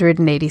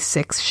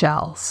 386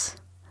 shells,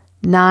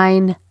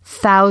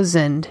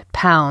 9,000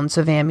 pounds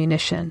of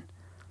ammunition,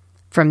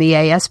 from the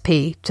ASP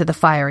to the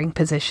firing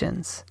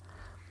positions.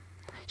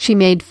 She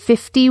made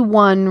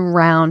 51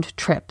 round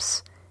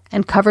trips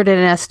and covered an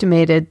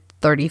estimated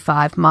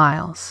 35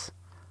 miles.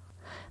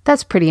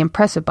 That's pretty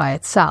impressive by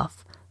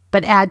itself,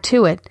 but add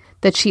to it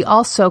that she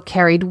also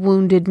carried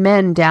wounded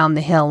men down the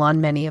hill on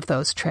many of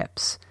those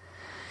trips.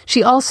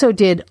 She also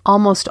did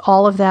almost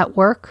all of that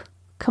work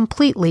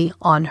completely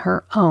on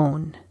her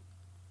own.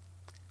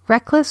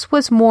 Reckless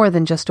was more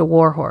than just a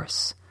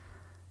warhorse.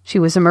 She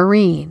was a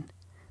Marine,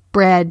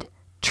 bred,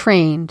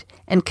 trained,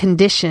 and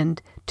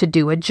conditioned to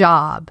do a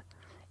job,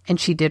 and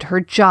she did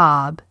her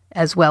job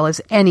as well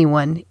as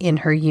anyone in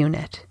her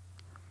unit.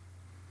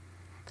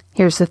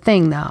 Here's the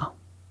thing, though.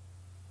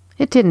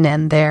 It didn't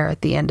end there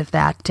at the end of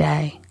that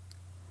day.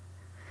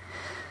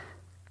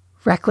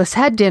 Reckless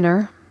had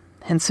dinner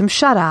and some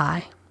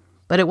shut-eye,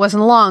 but it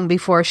wasn't long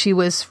before she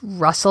was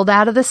rustled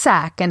out of the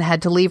sack and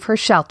had to leave her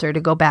shelter to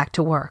go back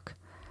to work.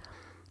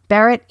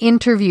 Barrett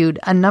interviewed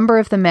a number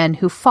of the men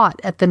who fought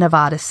at the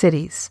Nevada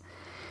cities,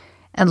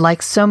 and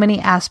like so many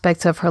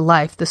aspects of her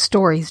life, the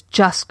stories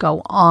just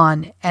go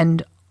on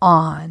and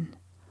on.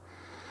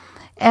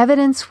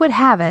 Evidence would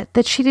have it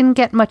that she didn't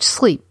get much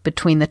sleep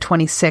between the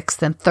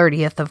 26th and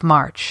 30th of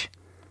March.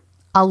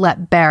 I'll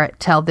let Barrett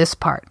tell this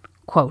part.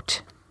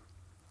 Quote,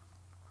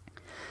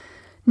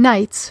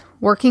 nights,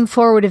 working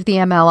forward of the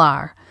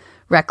MLR,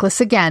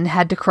 Reckless again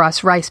had to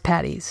cross rice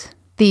paddies,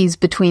 these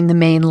between the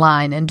main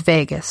line and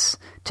Vegas,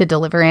 to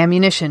deliver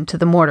ammunition to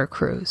the mortar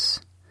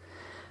crews.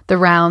 The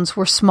rounds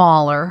were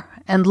smaller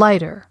and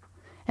lighter,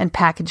 and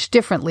packaged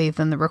differently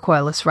than the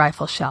recoilless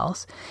rifle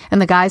shells,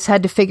 and the guys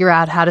had to figure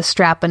out how to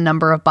strap a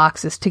number of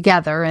boxes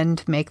together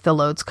and make the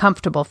loads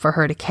comfortable for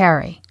her to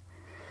carry.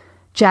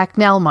 Jack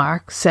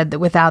Nelmark said that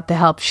without the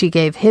help she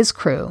gave his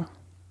crew,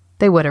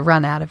 they would have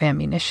run out of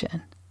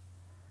ammunition.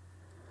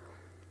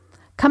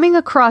 Coming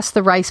across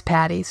the rice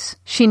paddies,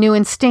 she knew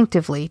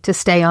instinctively to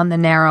stay on the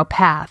narrow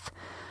path,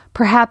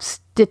 perhaps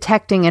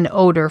detecting an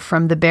odor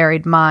from the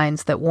buried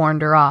mines that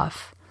warned her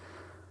off.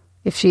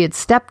 If she had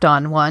stepped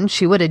on one,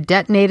 she would have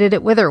detonated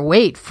it with her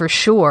weight, for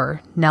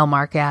sure,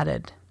 Nelmark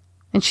added.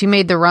 And she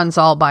made the runs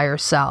all by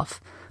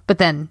herself. But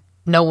then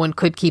no one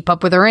could keep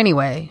up with her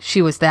anyway.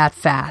 She was that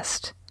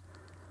fast.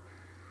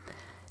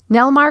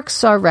 Nelmark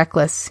saw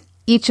Reckless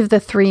each of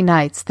the 3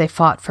 nights they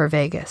fought for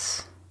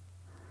Vegas.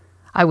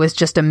 I was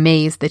just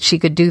amazed that she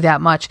could do that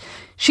much.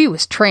 She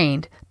was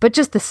trained, but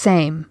just the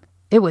same,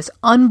 it was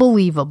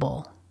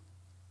unbelievable.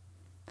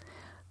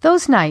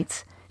 Those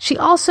nights, she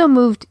also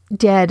moved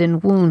dead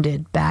and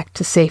wounded back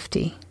to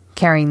safety,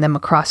 carrying them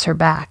across her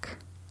back.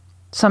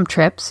 Some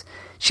trips,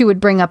 she would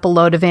bring up a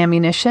load of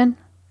ammunition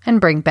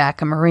and bring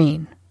back a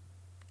Marine.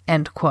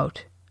 End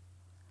quote.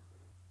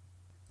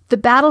 The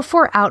battle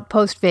for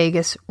Outpost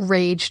Vegas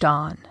raged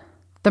on.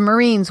 The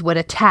Marines would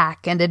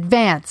attack and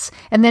advance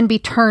and then be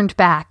turned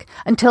back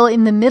until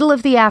in the middle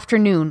of the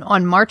afternoon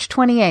on March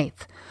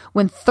 28th,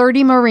 when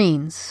 30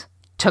 Marines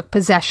took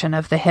possession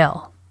of the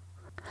hill.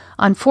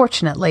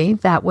 Unfortunately,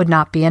 that would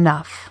not be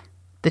enough.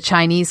 The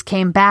Chinese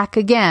came back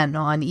again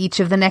on each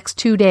of the next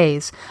 2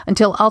 days,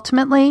 until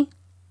ultimately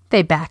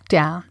they backed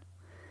down.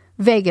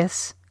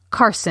 Vegas,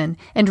 Carson,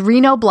 and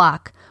Reno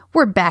Block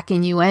were back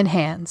in UN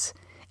hands,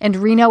 and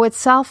Reno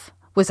itself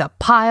was a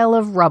pile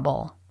of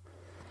rubble.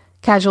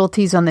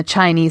 Casualties on the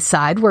Chinese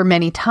side were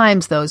many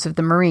times those of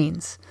the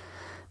Marines,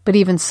 but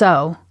even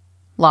so,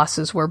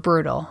 losses were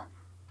brutal.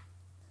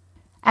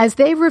 As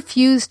they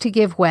refused to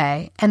give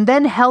way and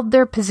then held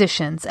their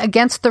positions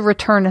against the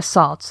return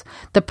assaults,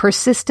 the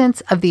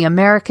persistence of the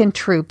American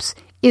troops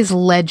is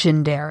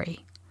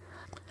legendary.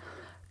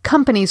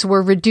 Companies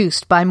were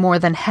reduced by more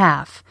than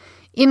half.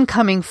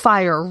 Incoming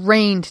fire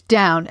rained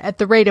down at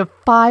the rate of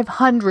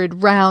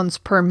 500 rounds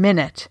per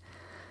minute.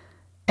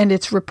 And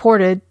it's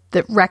reported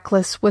that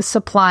Reckless was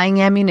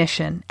supplying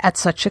ammunition at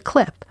such a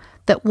clip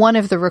that one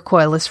of the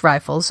recoilless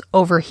rifles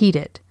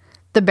overheated.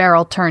 The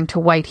barrel turned to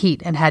white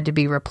heat and had to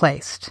be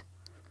replaced.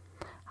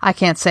 I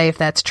can't say if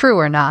that's true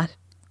or not,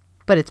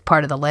 but it's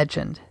part of the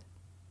legend.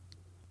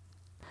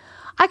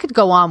 I could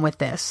go on with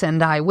this,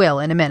 and I will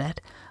in a minute,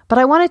 but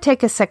I want to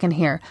take a second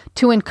here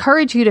to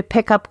encourage you to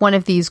pick up one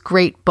of these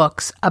great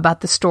books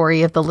about the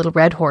story of the little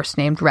red horse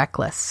named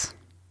Reckless.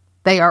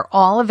 They are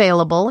all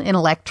available in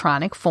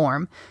electronic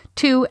form,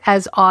 2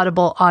 as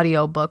audible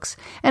audiobooks,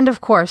 and of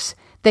course,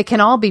 they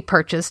can all be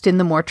purchased in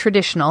the more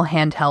traditional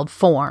handheld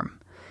form.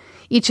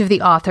 Each of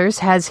the authors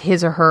has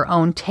his or her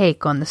own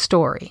take on the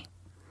story.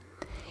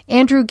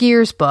 Andrew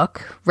Gear's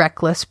book,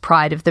 Reckless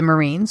Pride of the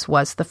Marines,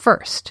 was the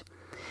first.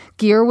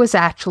 Gear was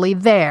actually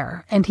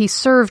there, and he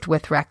served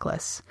with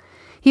Reckless.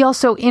 He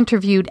also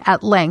interviewed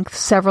at length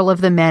several of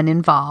the men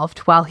involved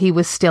while he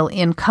was still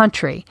in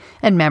country,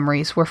 and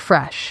memories were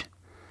fresh.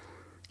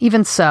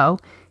 Even so,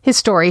 his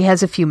story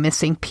has a few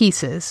missing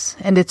pieces,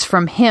 and it's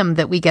from him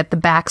that we get the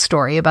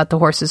backstory about the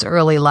horse's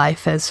early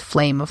life as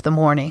Flame of the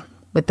Morning,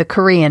 with the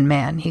Korean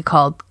man he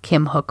called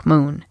Kim Hook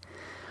Moon.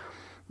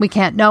 We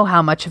can't know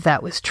how much of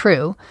that was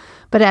true,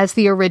 but as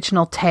the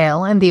original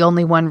tale and the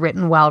only one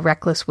written while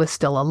Reckless was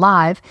still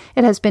alive,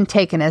 it has been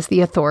taken as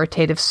the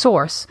authoritative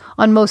source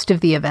on most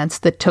of the events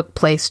that took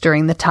place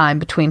during the time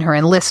between her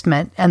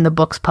enlistment and the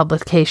book's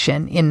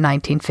publication in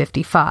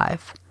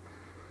 1955.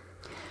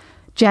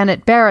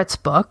 Janet Barrett's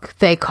book,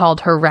 They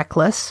Called Her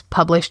Reckless,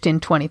 published in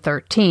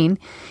 2013,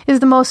 is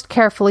the most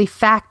carefully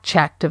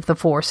fact-checked of the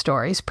 4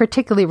 stories,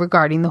 particularly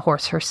regarding the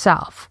horse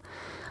herself.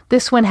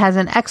 This one has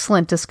an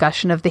excellent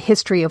discussion of the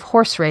history of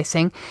horse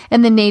racing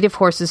and the native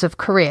horses of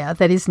Korea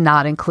that is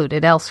not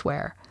included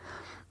elsewhere.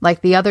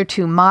 Like the other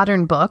two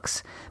modern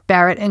books,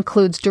 Barrett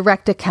includes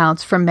direct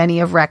accounts from many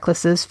of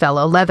Reckless's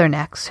fellow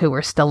leathernecks who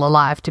were still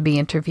alive to be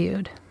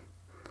interviewed.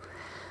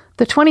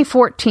 The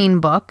 2014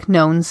 book,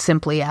 known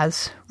simply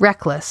as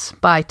Reckless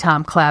by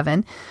Tom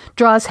Clavin,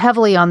 draws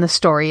heavily on the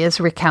story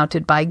as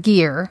recounted by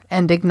Geer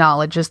and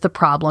acknowledges the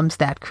problems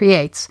that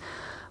creates,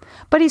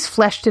 but he's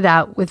fleshed it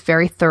out with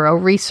very thorough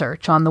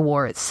research on the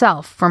war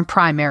itself from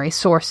primary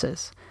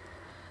sources.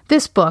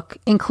 This book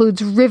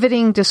includes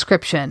riveting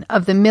description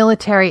of the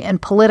military and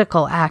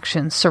political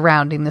actions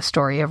surrounding the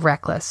story of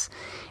Reckless,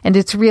 and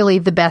it's really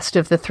the best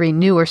of the three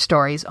newer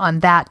stories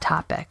on that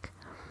topic.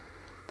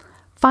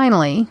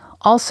 Finally,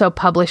 also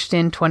published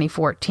in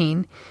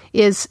 2014,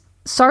 is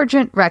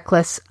Sergeant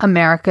Reckless,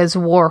 America's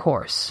War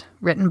Horse,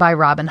 written by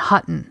Robin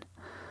Hutton.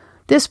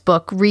 This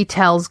book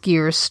retells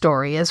Geer's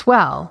story as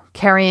well,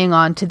 carrying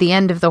on to the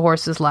end of the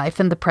horse's life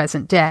in the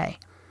present day.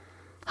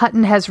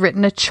 Hutton has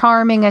written a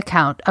charming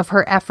account of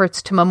her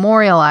efforts to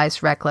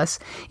memorialize Reckless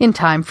in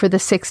time for the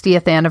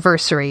 60th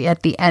anniversary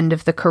at the end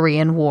of the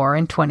Korean War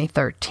in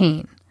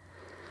 2013.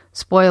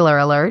 Spoiler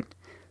alert,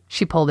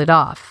 she pulled it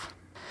off.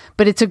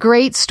 But it's a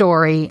great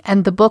story,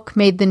 and the book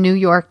made the New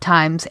York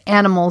Times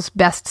Animals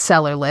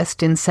bestseller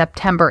list in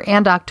September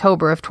and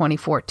October of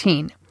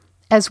 2014,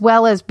 as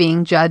well as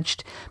being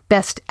judged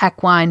Best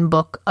Equine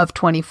Book of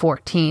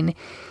 2014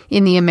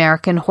 in the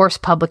American Horse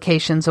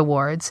Publications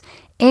Awards,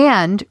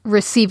 and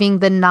receiving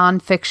the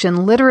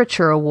Nonfiction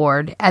Literature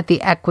Award at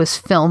the Equus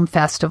Film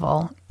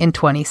Festival in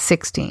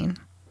 2016.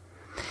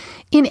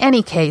 In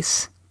any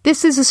case,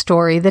 this is a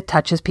story that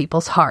touches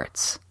people's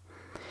hearts.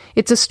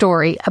 It's a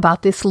story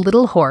about this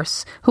little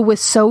horse who was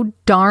so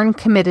darn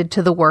committed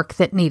to the work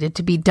that needed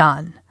to be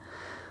done.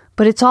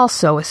 But it's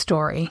also a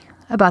story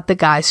about the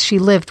guys she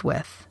lived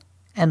with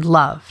and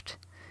loved,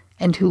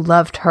 and who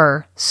loved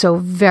her so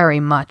very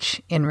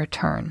much in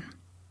return.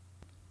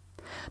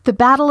 The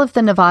Battle of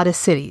the Nevada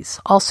Cities,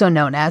 also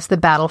known as the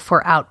Battle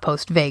for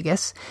Outpost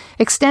Vegas,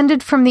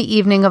 extended from the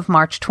evening of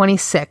March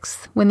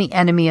 26th, when the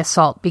enemy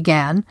assault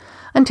began,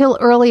 until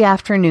early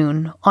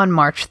afternoon on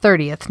March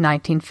 30th,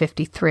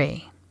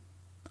 1953.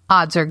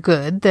 Odds are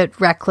good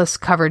that Reckless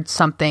covered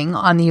something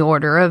on the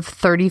order of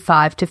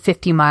 35 to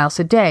 50 miles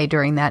a day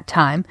during that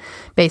time,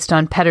 based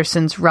on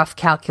Pedersen's rough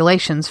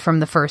calculations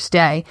from the first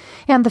day,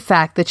 and the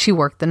fact that she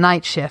worked the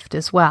night shift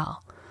as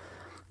well.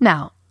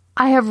 Now,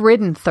 I have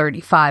ridden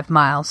 35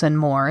 miles and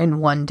more in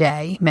one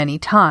day many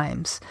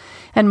times,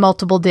 and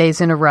multiple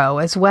days in a row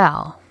as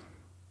well.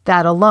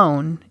 That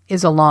alone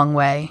is a long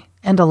way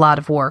and a lot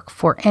of work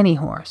for any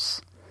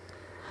horse.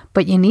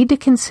 But you need to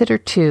consider,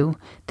 too,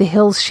 the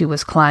hills she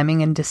was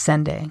climbing and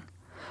descending.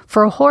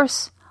 For a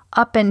horse,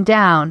 up and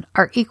down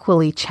are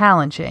equally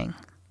challenging.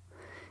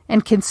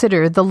 And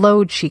consider the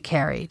load she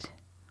carried.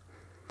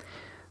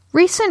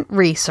 Recent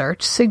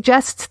research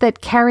suggests that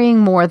carrying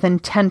more than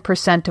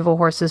 10% of a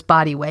horse's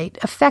body weight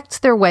affects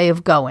their way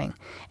of going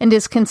and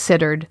is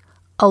considered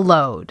a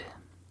load.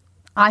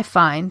 I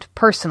find,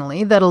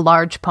 personally, that a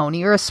large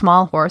pony or a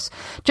small horse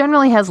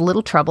generally has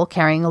little trouble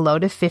carrying a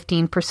load of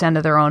 15%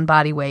 of their own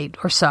body weight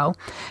or so,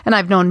 and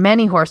I've known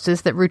many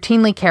horses that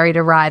routinely carried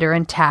a rider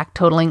and tack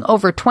totaling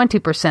over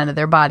 20% of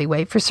their body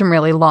weight for some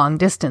really long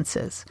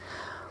distances.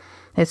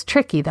 It's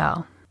tricky,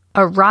 though.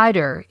 A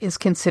rider is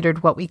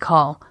considered what we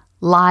call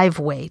live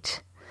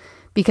weight,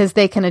 because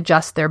they can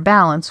adjust their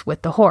balance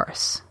with the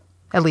horse.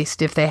 At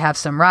least if they have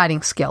some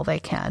riding skill, they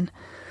can.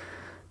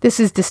 This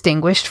is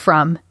distinguished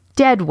from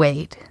dead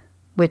weight,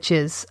 which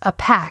is a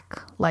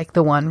pack like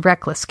the one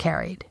Reckless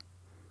carried.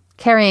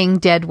 Carrying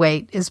dead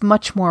weight is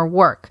much more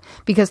work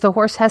because the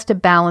horse has to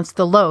balance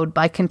the load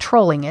by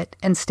controlling it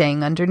and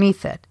staying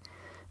underneath it.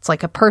 It's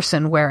like a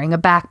person wearing a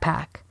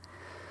backpack.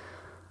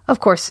 Of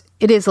course,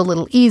 it is a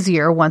little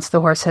easier once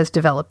the horse has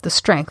developed the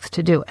strength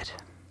to do it.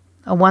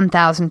 A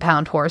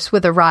 1,000-pound horse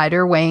with a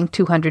rider weighing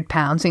 200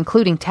 pounds,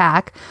 including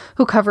tack,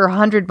 who cover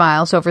 100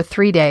 miles over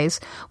 3 days,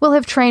 will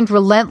have trained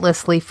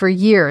relentlessly for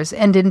years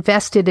and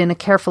invested in a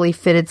carefully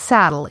fitted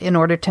saddle in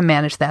order to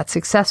manage that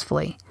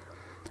successfully.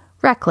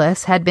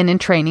 Reckless had been in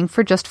training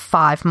for just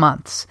 5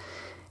 months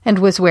and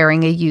was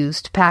wearing a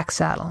used pack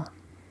saddle.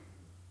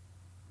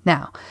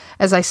 Now,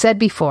 as I said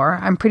before,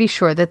 I'm pretty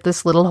sure that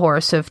this little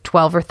horse of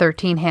 12 or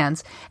 13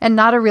 hands and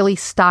not a really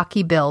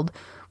stocky build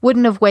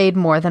wouldn't have weighed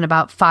more than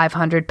about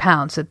 500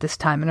 pounds at this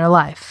time in her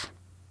life.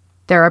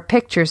 There are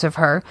pictures of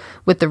her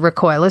with the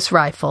recoilless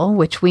rifle,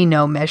 which we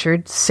know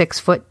measured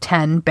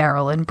 6'10"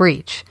 barrel and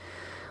breech.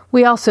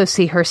 We also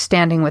see her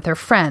standing with her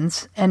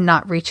friends and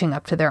not reaching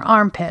up to their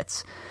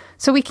armpits,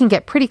 so we can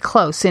get pretty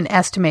close in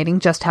estimating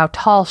just how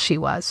tall she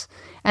was,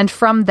 and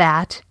from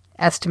that,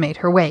 estimate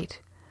her weight.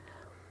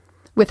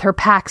 With her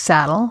pack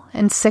saddle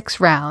and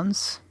 6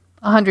 rounds,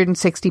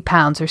 160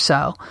 pounds or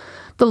so,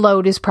 the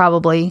load is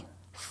probably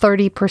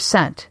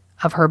 30%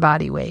 of her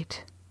body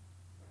weight.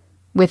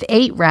 With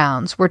 8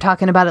 rounds, we're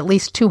talking about at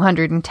least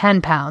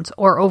 210 pounds,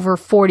 or over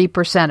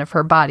 40% of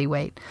her body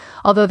weight,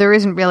 although there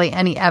isn't really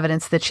any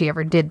evidence that she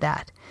ever did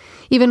that.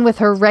 Even with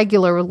her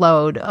regular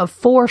load of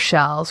 4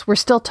 shells, we're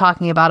still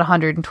talking about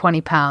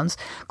 120 pounds,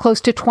 close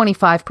to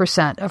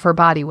 25% of her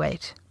body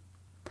weight.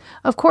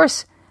 Of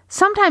course,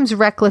 sometimes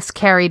Reckless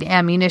carried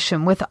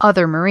ammunition with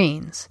other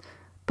Marines,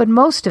 but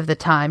most of the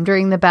time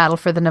during the battle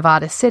for the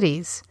Nevada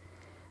cities,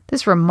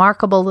 this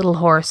remarkable little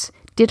horse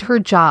did her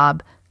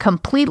job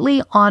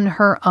completely on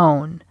her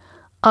own,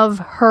 of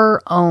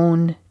her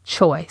own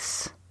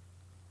choice.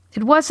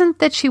 It wasn't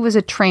that she was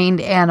a trained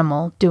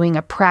animal doing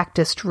a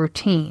practiced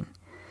routine.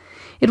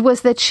 It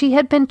was that she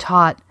had been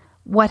taught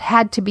what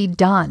had to be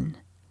done,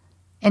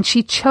 and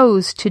she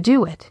chose to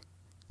do it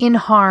in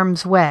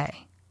harm's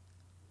way.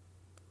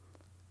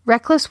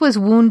 Reckless was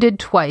wounded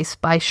twice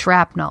by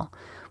shrapnel,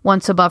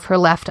 once above her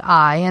left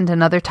eye and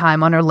another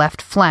time on her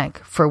left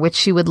flank, for which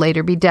she would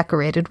later be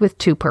decorated with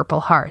 2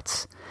 Purple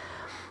Hearts.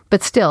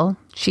 But still,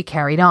 she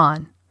carried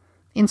on.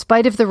 In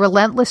spite of the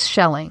relentless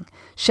shelling,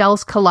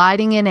 shells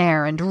colliding in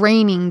air and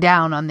raining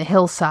down on the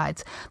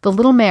hillsides, the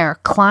little mare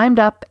climbed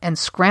up and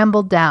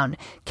scrambled down,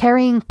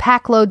 carrying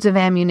packloads of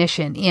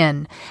ammunition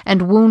in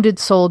and wounded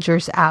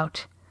soldiers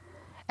out.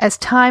 As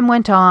time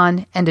went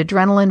on and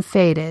adrenaline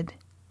faded,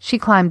 she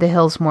climbed the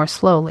hills more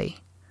slowly,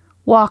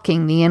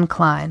 walking the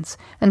inclines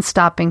and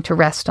stopping to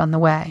rest on the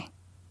way.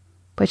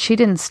 But she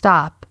didn't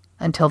stop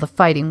until the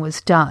fighting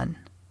was done.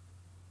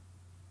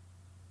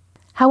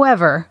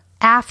 However,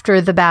 after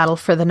the battle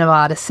for the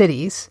Nevada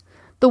cities,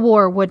 the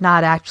war would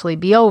not actually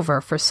be over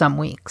for some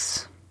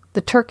weeks.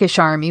 The Turkish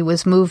army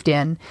was moved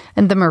in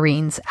and the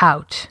Marines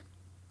out.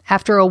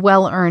 After a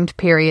well-earned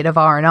period of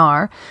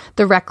R&R,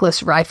 the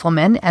Reckless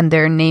riflemen and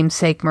their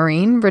namesake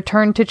Marine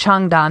returned to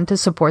Changdan to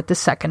support the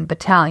 2nd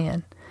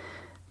Battalion.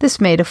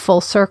 This made a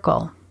full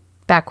circle,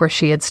 back where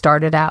she had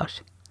started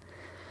out.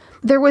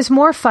 There was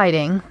more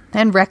fighting,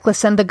 and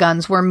Reckless and the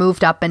guns were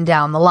moved up and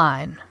down the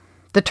line.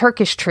 The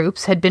Turkish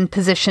troops had been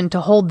positioned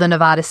to hold the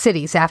Nevada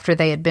cities after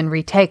they had been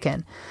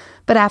retaken,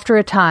 but after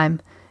a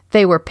time,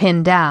 they were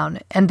pinned down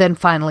and then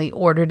finally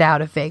ordered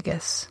out of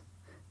Vegas.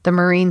 The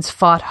Marines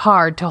fought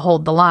hard to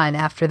hold the line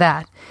after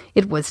that.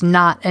 It was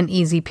not an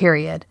easy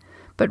period,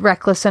 but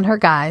Reckless and her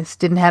guys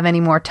didn't have any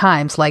more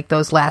times like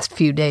those last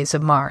few days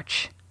of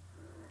March.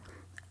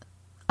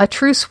 A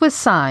truce was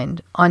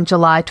signed on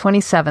July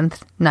 27,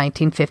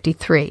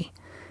 1953,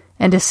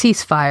 and a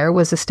ceasefire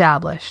was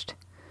established.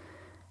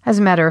 As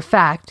a matter of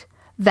fact,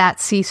 that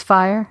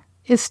ceasefire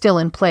is still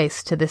in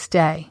place to this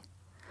day.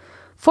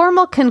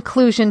 Formal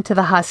conclusion to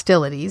the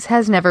hostilities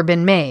has never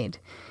been made,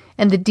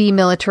 and the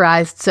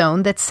demilitarized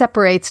zone that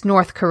separates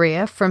North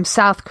Korea from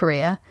South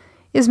Korea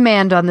is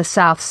manned on the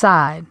south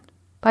side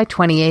by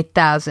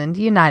 28,000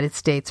 United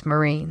States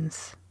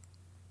Marines.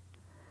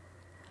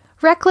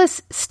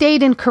 Reckless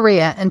stayed in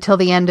Korea until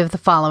the end of the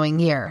following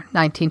year,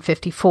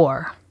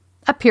 1954,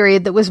 a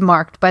period that was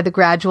marked by the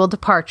gradual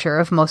departure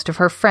of most of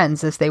her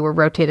friends as they were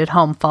rotated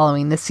home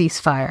following the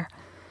ceasefire.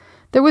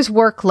 There was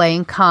work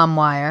laying comm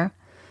wire,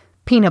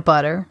 peanut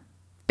butter,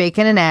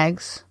 bacon and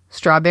eggs,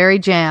 strawberry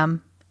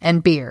jam,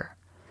 and beer.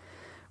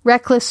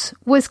 Reckless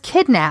was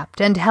kidnapped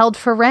and held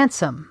for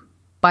ransom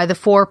by the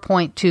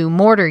 4.2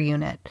 Mortar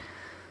Unit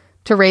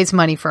to raise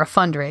money for a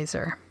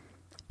fundraiser.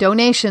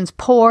 Donations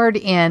poured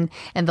in,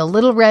 and the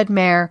Little Red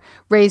Mare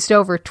raised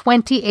over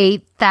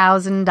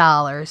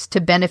 $28,000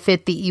 to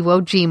benefit the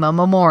Iwo Jima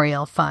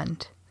Memorial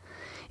Fund.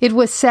 It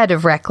was said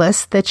of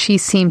Reckless that she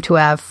seemed to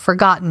have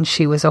forgotten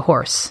she was a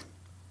horse,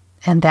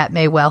 and that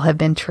may well have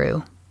been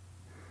true.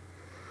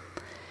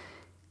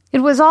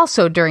 It was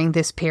also during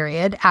this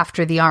period,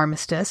 after the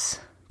armistice,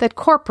 that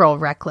Corporal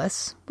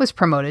Reckless was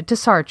promoted to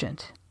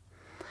sergeant.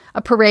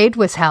 A parade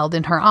was held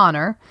in her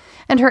honor,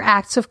 and her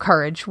acts of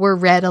courage were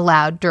read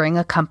aloud during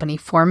a company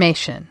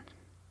formation.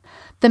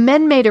 The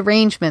men made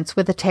arrangements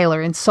with a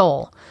tailor in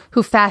Seoul,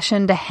 who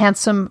fashioned a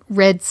handsome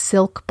red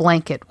silk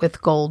blanket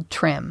with gold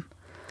trim.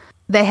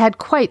 They had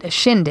quite a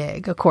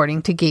shindig,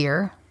 according to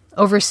Gear,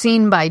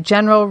 overseen by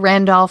General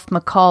Randolph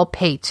McCall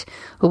Pate,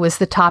 who was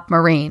the top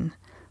Marine,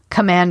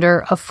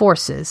 commander of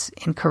forces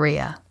in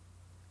Korea.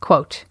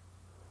 Quote,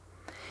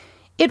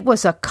 "It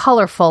was a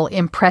colorful,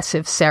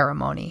 impressive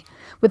ceremony.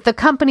 With the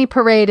company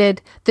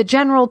paraded, the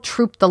general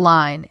trooped the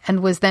line and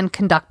was then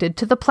conducted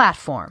to the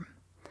platform.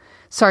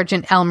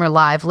 Sergeant Elmer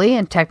Lively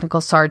and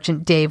Technical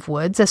Sergeant Dave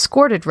Woods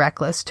escorted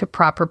Reckless to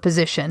proper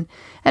position,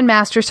 and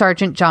Master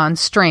Sergeant John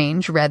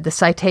Strange read the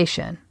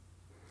citation.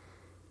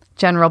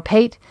 General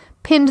Pate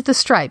pinned the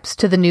stripes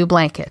to the new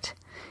blanket,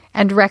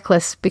 and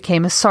Reckless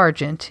became a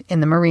sergeant in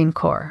the Marine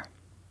Corps.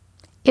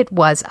 It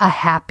was a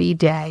happy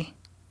day."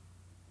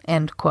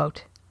 End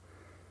quote.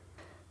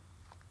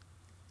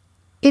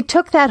 It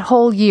took that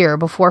whole year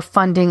before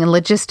funding and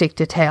logistic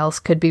details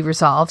could be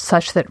resolved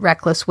such that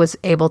Reckless was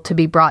able to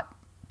be brought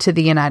to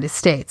the United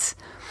States.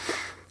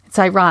 It's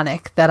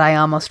ironic that I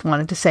almost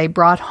wanted to say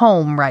brought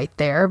home right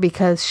there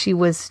because she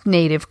was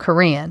native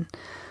Korean.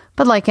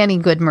 But like any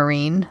good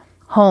Marine,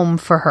 home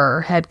for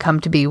her had come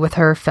to be with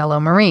her fellow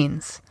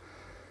Marines.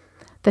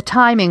 The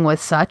timing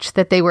was such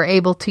that they were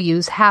able to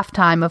use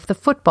halftime of the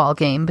football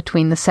game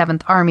between the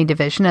 7th Army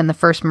Division and the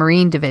 1st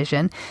Marine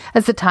Division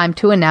as the time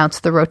to announce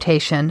the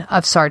rotation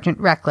of Sergeant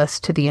Reckless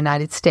to the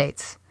United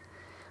States.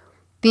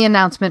 The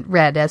announcement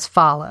read as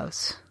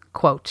follows,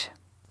 quote,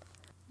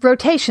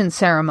 "Rotation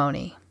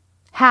ceremony.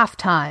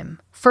 Halftime.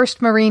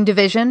 1st Marine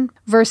Division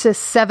versus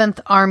 7th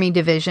Army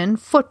Division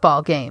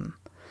football game.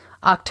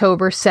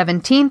 October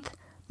 17th,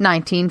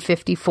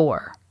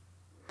 1954.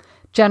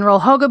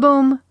 General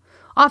Hogaboom,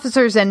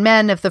 officers and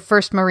men of the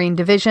 1st Marine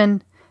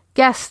Division,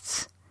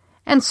 guests,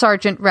 and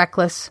Sergeant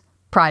Reckless,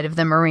 Pride of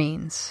the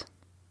Marines."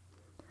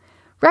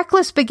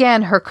 Reckless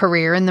began her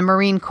career in the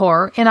Marine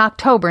Corps in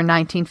October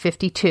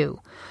 1952,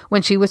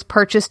 when she was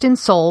purchased in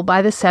Seoul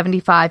by the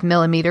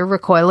 75mm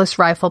recoilless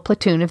rifle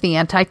platoon of the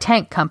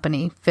Anti-Tank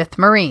Company, 5th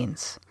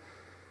Marines.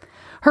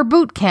 Her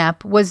boot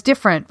camp was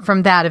different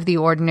from that of the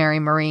ordinary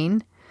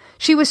Marine.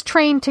 She was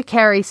trained to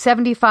carry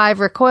 75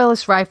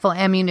 recoilless rifle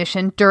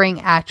ammunition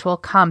during actual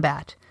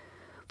combat.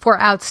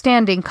 For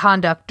outstanding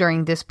conduct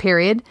during this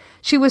period,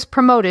 she was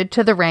promoted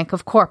to the rank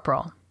of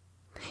corporal.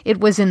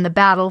 It was in the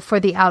battle for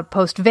the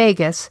outpost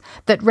Vegas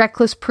that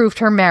Reckless proved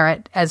her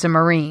merit as a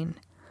Marine.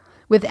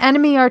 With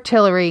enemy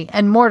artillery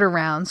and mortar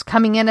rounds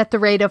coming in at the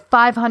rate of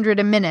 500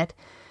 a minute,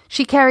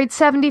 she carried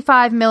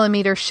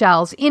 75mm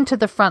shells into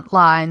the front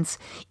lines,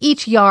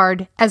 each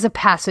yard as a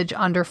passage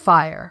under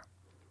fire.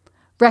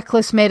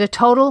 Reckless made a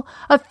total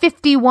of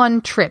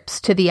 51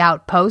 trips to the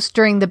outpost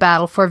during the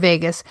battle for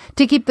Vegas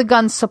to keep the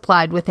guns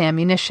supplied with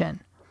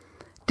ammunition.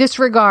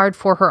 Disregard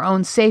for her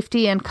own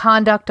safety and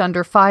conduct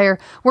under fire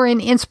were an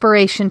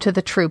inspiration to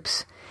the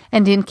troops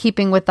and in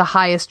keeping with the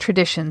highest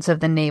traditions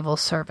of the naval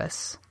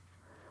service.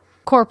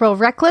 Corporal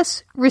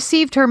Reckless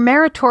received her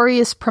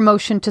meritorious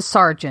promotion to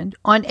sergeant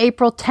on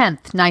April 10,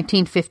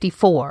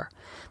 1954.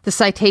 The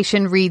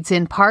citation reads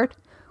in part,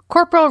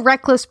 "Corporal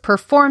Reckless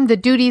performed the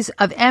duties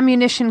of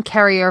ammunition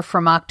carrier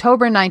from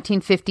October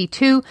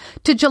 1952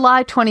 to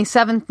July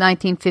 27,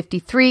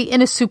 1953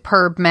 in a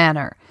superb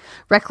manner.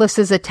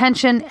 Reckless's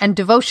attention and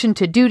devotion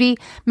to duty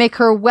make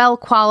her well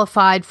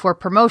qualified for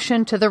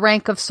promotion to the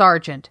rank of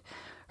sergeant.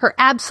 Her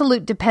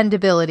absolute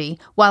dependability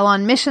while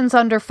on missions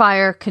under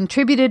fire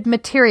contributed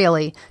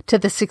materially to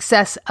the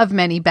success of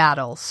many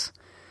battles.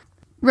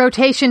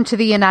 Rotation to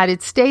the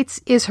United States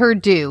is her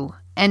due,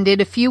 and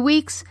in a few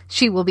weeks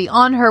she will be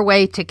on her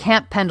way to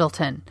Camp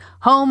Pendleton,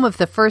 home of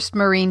the 1st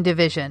Marine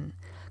Division.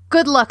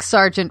 Good luck,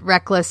 Sergeant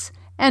Reckless,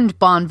 and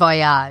bon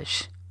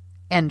voyage."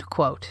 End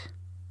quote.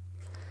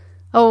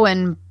 Oh,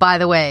 and by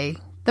the way,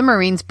 the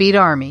Marines beat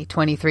Army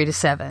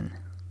 23-7.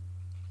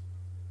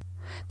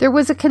 There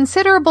was a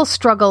considerable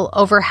struggle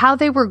over how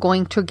they were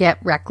going to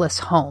get Reckless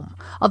home,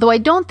 although I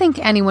don't think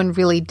anyone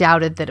really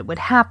doubted that it would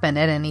happen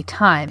at any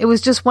time. It was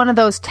just one of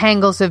those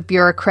tangles of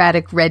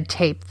bureaucratic red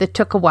tape that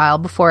took a while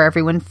before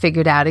everyone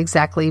figured out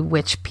exactly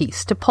which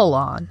piece to pull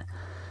on.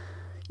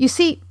 You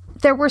see,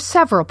 there were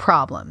several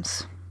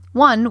problems.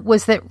 One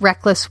was that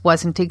Reckless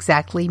wasn't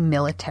exactly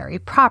military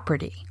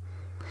property.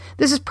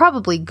 This is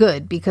probably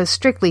good because,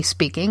 strictly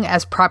speaking,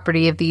 as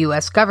property of the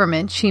U.S.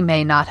 government, she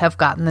may not have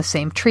gotten the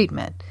same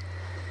treatment.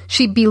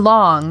 She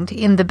belonged,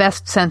 in the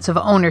best sense of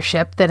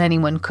ownership that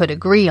anyone could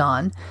agree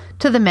on,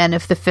 to the men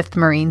of the 5th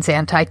Marines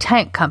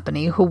Anti-Tank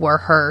Company who were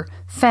her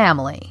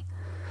family.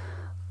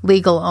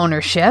 Legal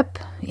ownership,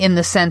 in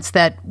the sense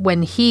that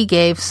when he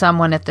gave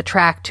someone at the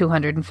track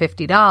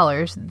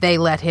 $250, they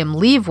let him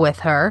leave with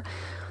her,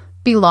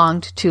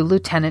 belonged to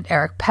Lieutenant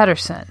Eric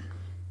Pedersen.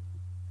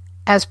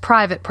 As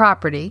private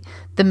property,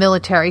 the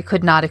military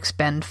could not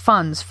expend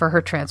funds for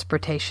her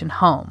transportation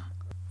home.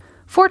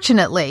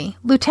 Fortunately,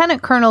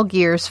 Lieutenant Colonel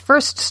Gear's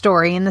first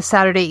story in the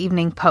Saturday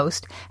Evening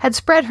Post had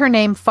spread her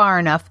name far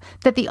enough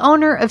that the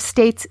owner of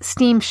State's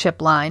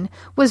steamship line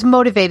was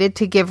motivated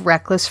to give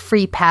Reckless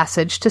free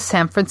passage to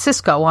San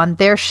Francisco on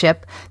their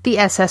ship, the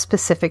SS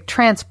Pacific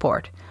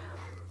Transport.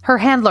 Her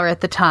handler at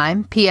the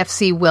time,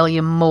 PFC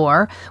William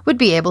Moore, would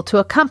be able to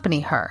accompany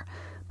her,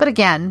 but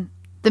again,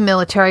 the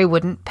military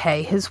wouldn't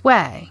pay his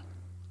way.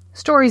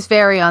 Stories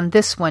vary on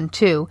this one,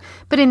 too,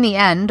 but in the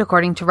end,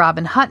 according to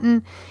Robin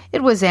Hutton,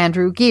 it was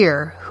Andrew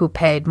Gear who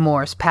paid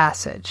Moore's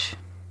passage.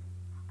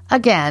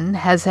 Again,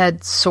 as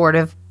had sort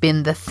of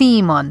been the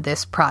theme on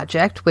this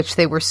project, which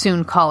they were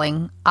soon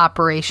calling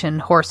Operation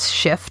Horse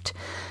Shift,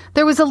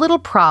 there was a little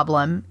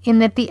problem in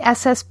that the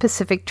SS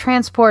Pacific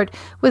Transport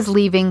was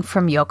leaving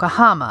from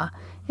Yokohama,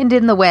 and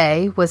in the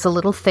way was a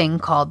little thing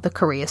called the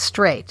Korea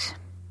Strait.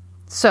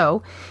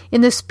 So,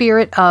 in the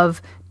spirit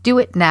of do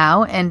it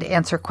now and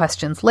answer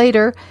questions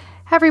later,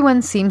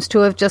 everyone seems to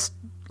have just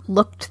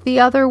looked the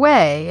other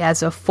way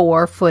as a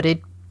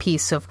 4-footed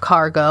piece of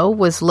cargo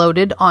was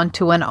loaded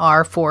onto an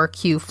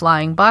R-4Q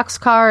flying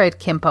boxcar at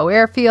Kimpo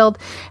Airfield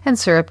and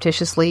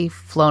surreptitiously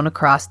flown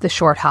across the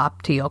short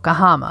hop to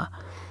Yokohama,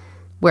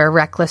 where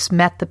Reckless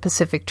met the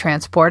Pacific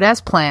Transport as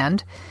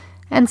planned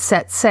and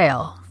set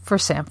sail for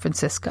San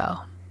Francisco.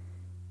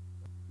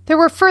 There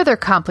were further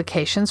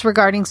complications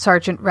regarding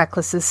Sergeant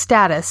Reckless's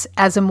status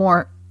as a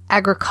more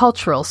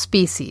agricultural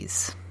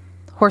species.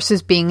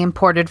 Horses being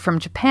imported from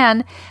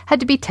Japan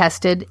had to be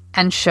tested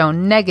and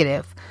shown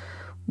negative,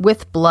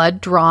 with blood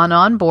drawn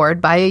on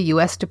board by a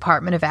U.S.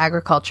 Department of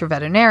Agriculture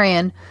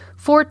veterinarian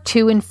for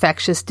 2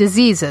 infectious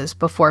diseases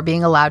before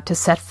being allowed to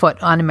set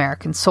foot on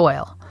American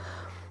soil.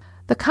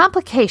 The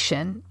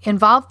complication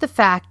involved the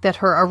fact that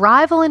her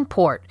arrival in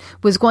port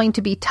was going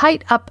to be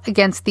tight up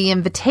against the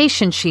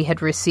invitation she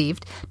had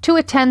received to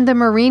attend the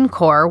Marine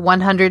Corps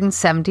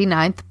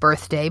 179th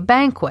birthday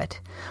banquet.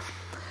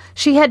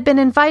 She had been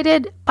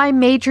invited by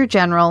Major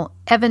General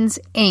Evans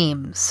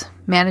Ames,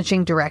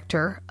 managing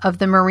director of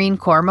the Marine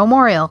Corps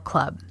Memorial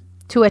Club,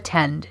 to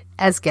attend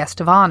as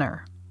guest of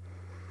honor.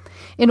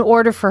 In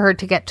order for her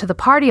to get to the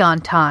party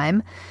on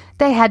time,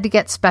 they had to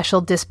get special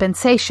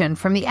dispensation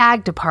from the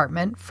Ag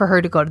Department for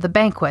her to go to the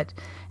banquet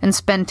and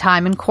spend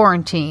time in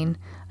quarantine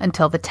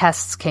until the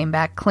tests came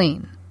back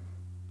clean.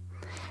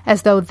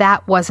 As though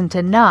that wasn't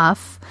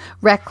enough,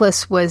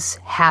 Reckless was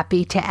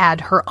happy to add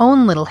her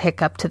own little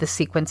hiccup to the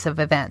sequence of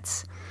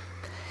events.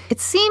 It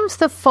seems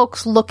the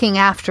folks looking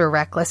after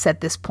Reckless at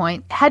this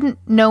point hadn't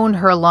known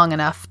her long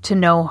enough to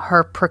know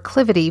her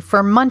proclivity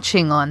for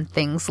munching on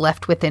things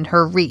left within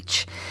her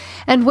reach,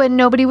 and when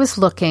nobody was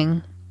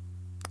looking,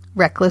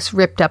 Reckless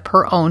ripped up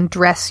her own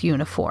dress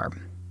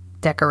uniform,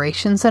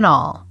 decorations and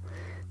all,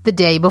 the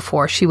day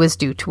before she was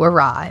due to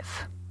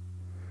arrive.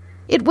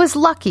 It was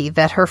lucky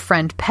that her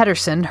friend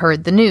Pedersen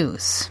heard the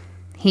news.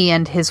 He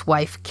and his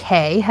wife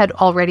Kay had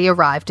already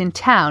arrived in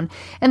town,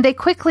 and they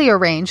quickly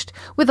arranged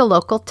with a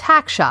local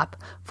tack shop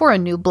for a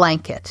new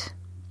blanket,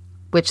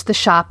 which the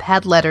shop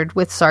had lettered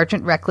with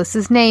Sergeant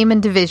Reckless's name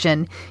and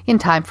division in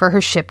time for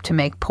her ship to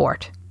make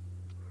port.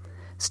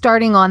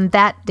 Starting on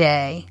that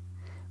day,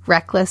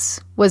 Reckless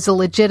was a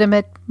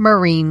legitimate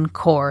Marine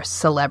Corps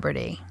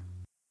celebrity.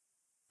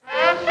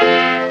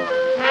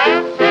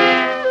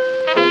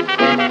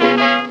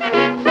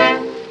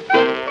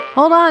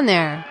 Hold on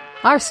there.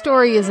 Our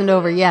story isn't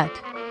over yet.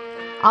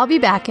 I'll be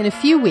back in a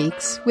few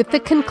weeks with the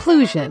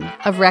conclusion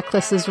of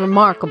Reckless's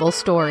remarkable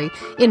story,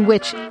 in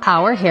which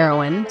our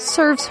heroine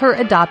serves her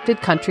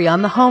adopted country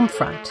on the home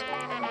front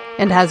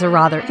and has a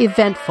rather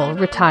eventful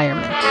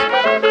retirement.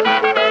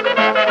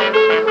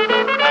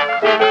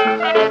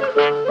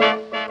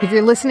 If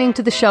you're listening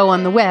to the show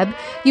on the web,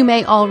 you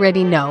may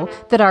already know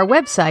that our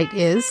website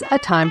is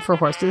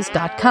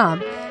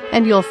atimeforhorses.com,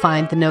 and you'll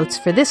find the notes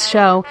for this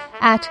show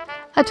at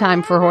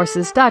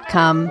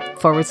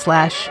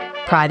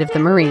atimeforhorses.com/Pride of the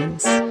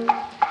Marines.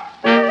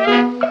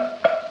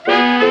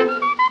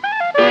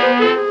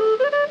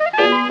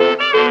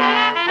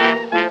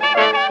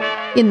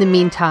 In the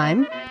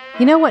meantime,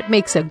 you know what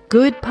makes a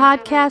good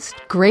podcast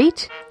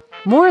great?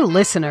 More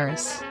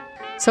listeners.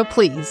 So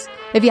please,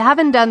 if you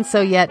haven't done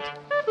so yet,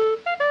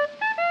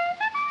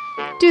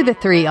 do the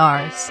 3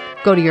 R's.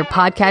 Go to your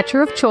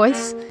podcatcher of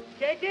choice,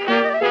 Shake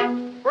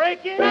it,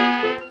 break it,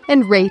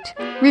 and rate,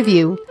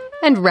 review,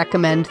 and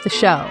recommend the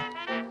show.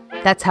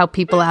 That's how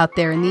people out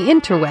there in the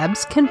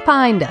interwebs can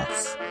find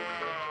us.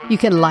 You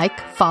can like,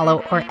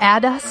 follow, or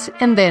add us,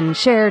 and then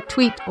share,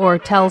 tweet, or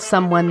tell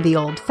someone the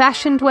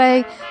old-fashioned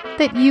way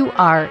that you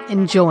are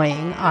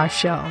enjoying our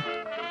show.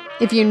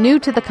 If you're new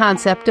to the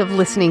concept of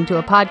listening to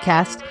a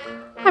podcast,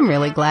 I'm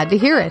really glad to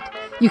hear it.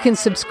 You can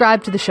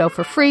subscribe to the show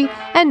for free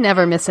and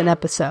never miss an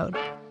episode.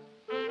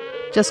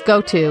 Just go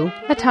to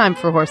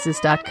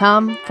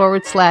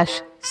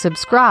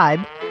atimeforhorses.com/subscribe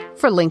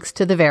for links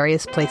to the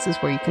various places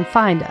where you can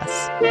find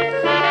us.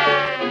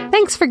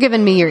 Thanks for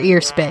giving me your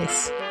ear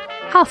space.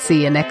 I'll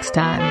see you next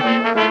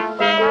time.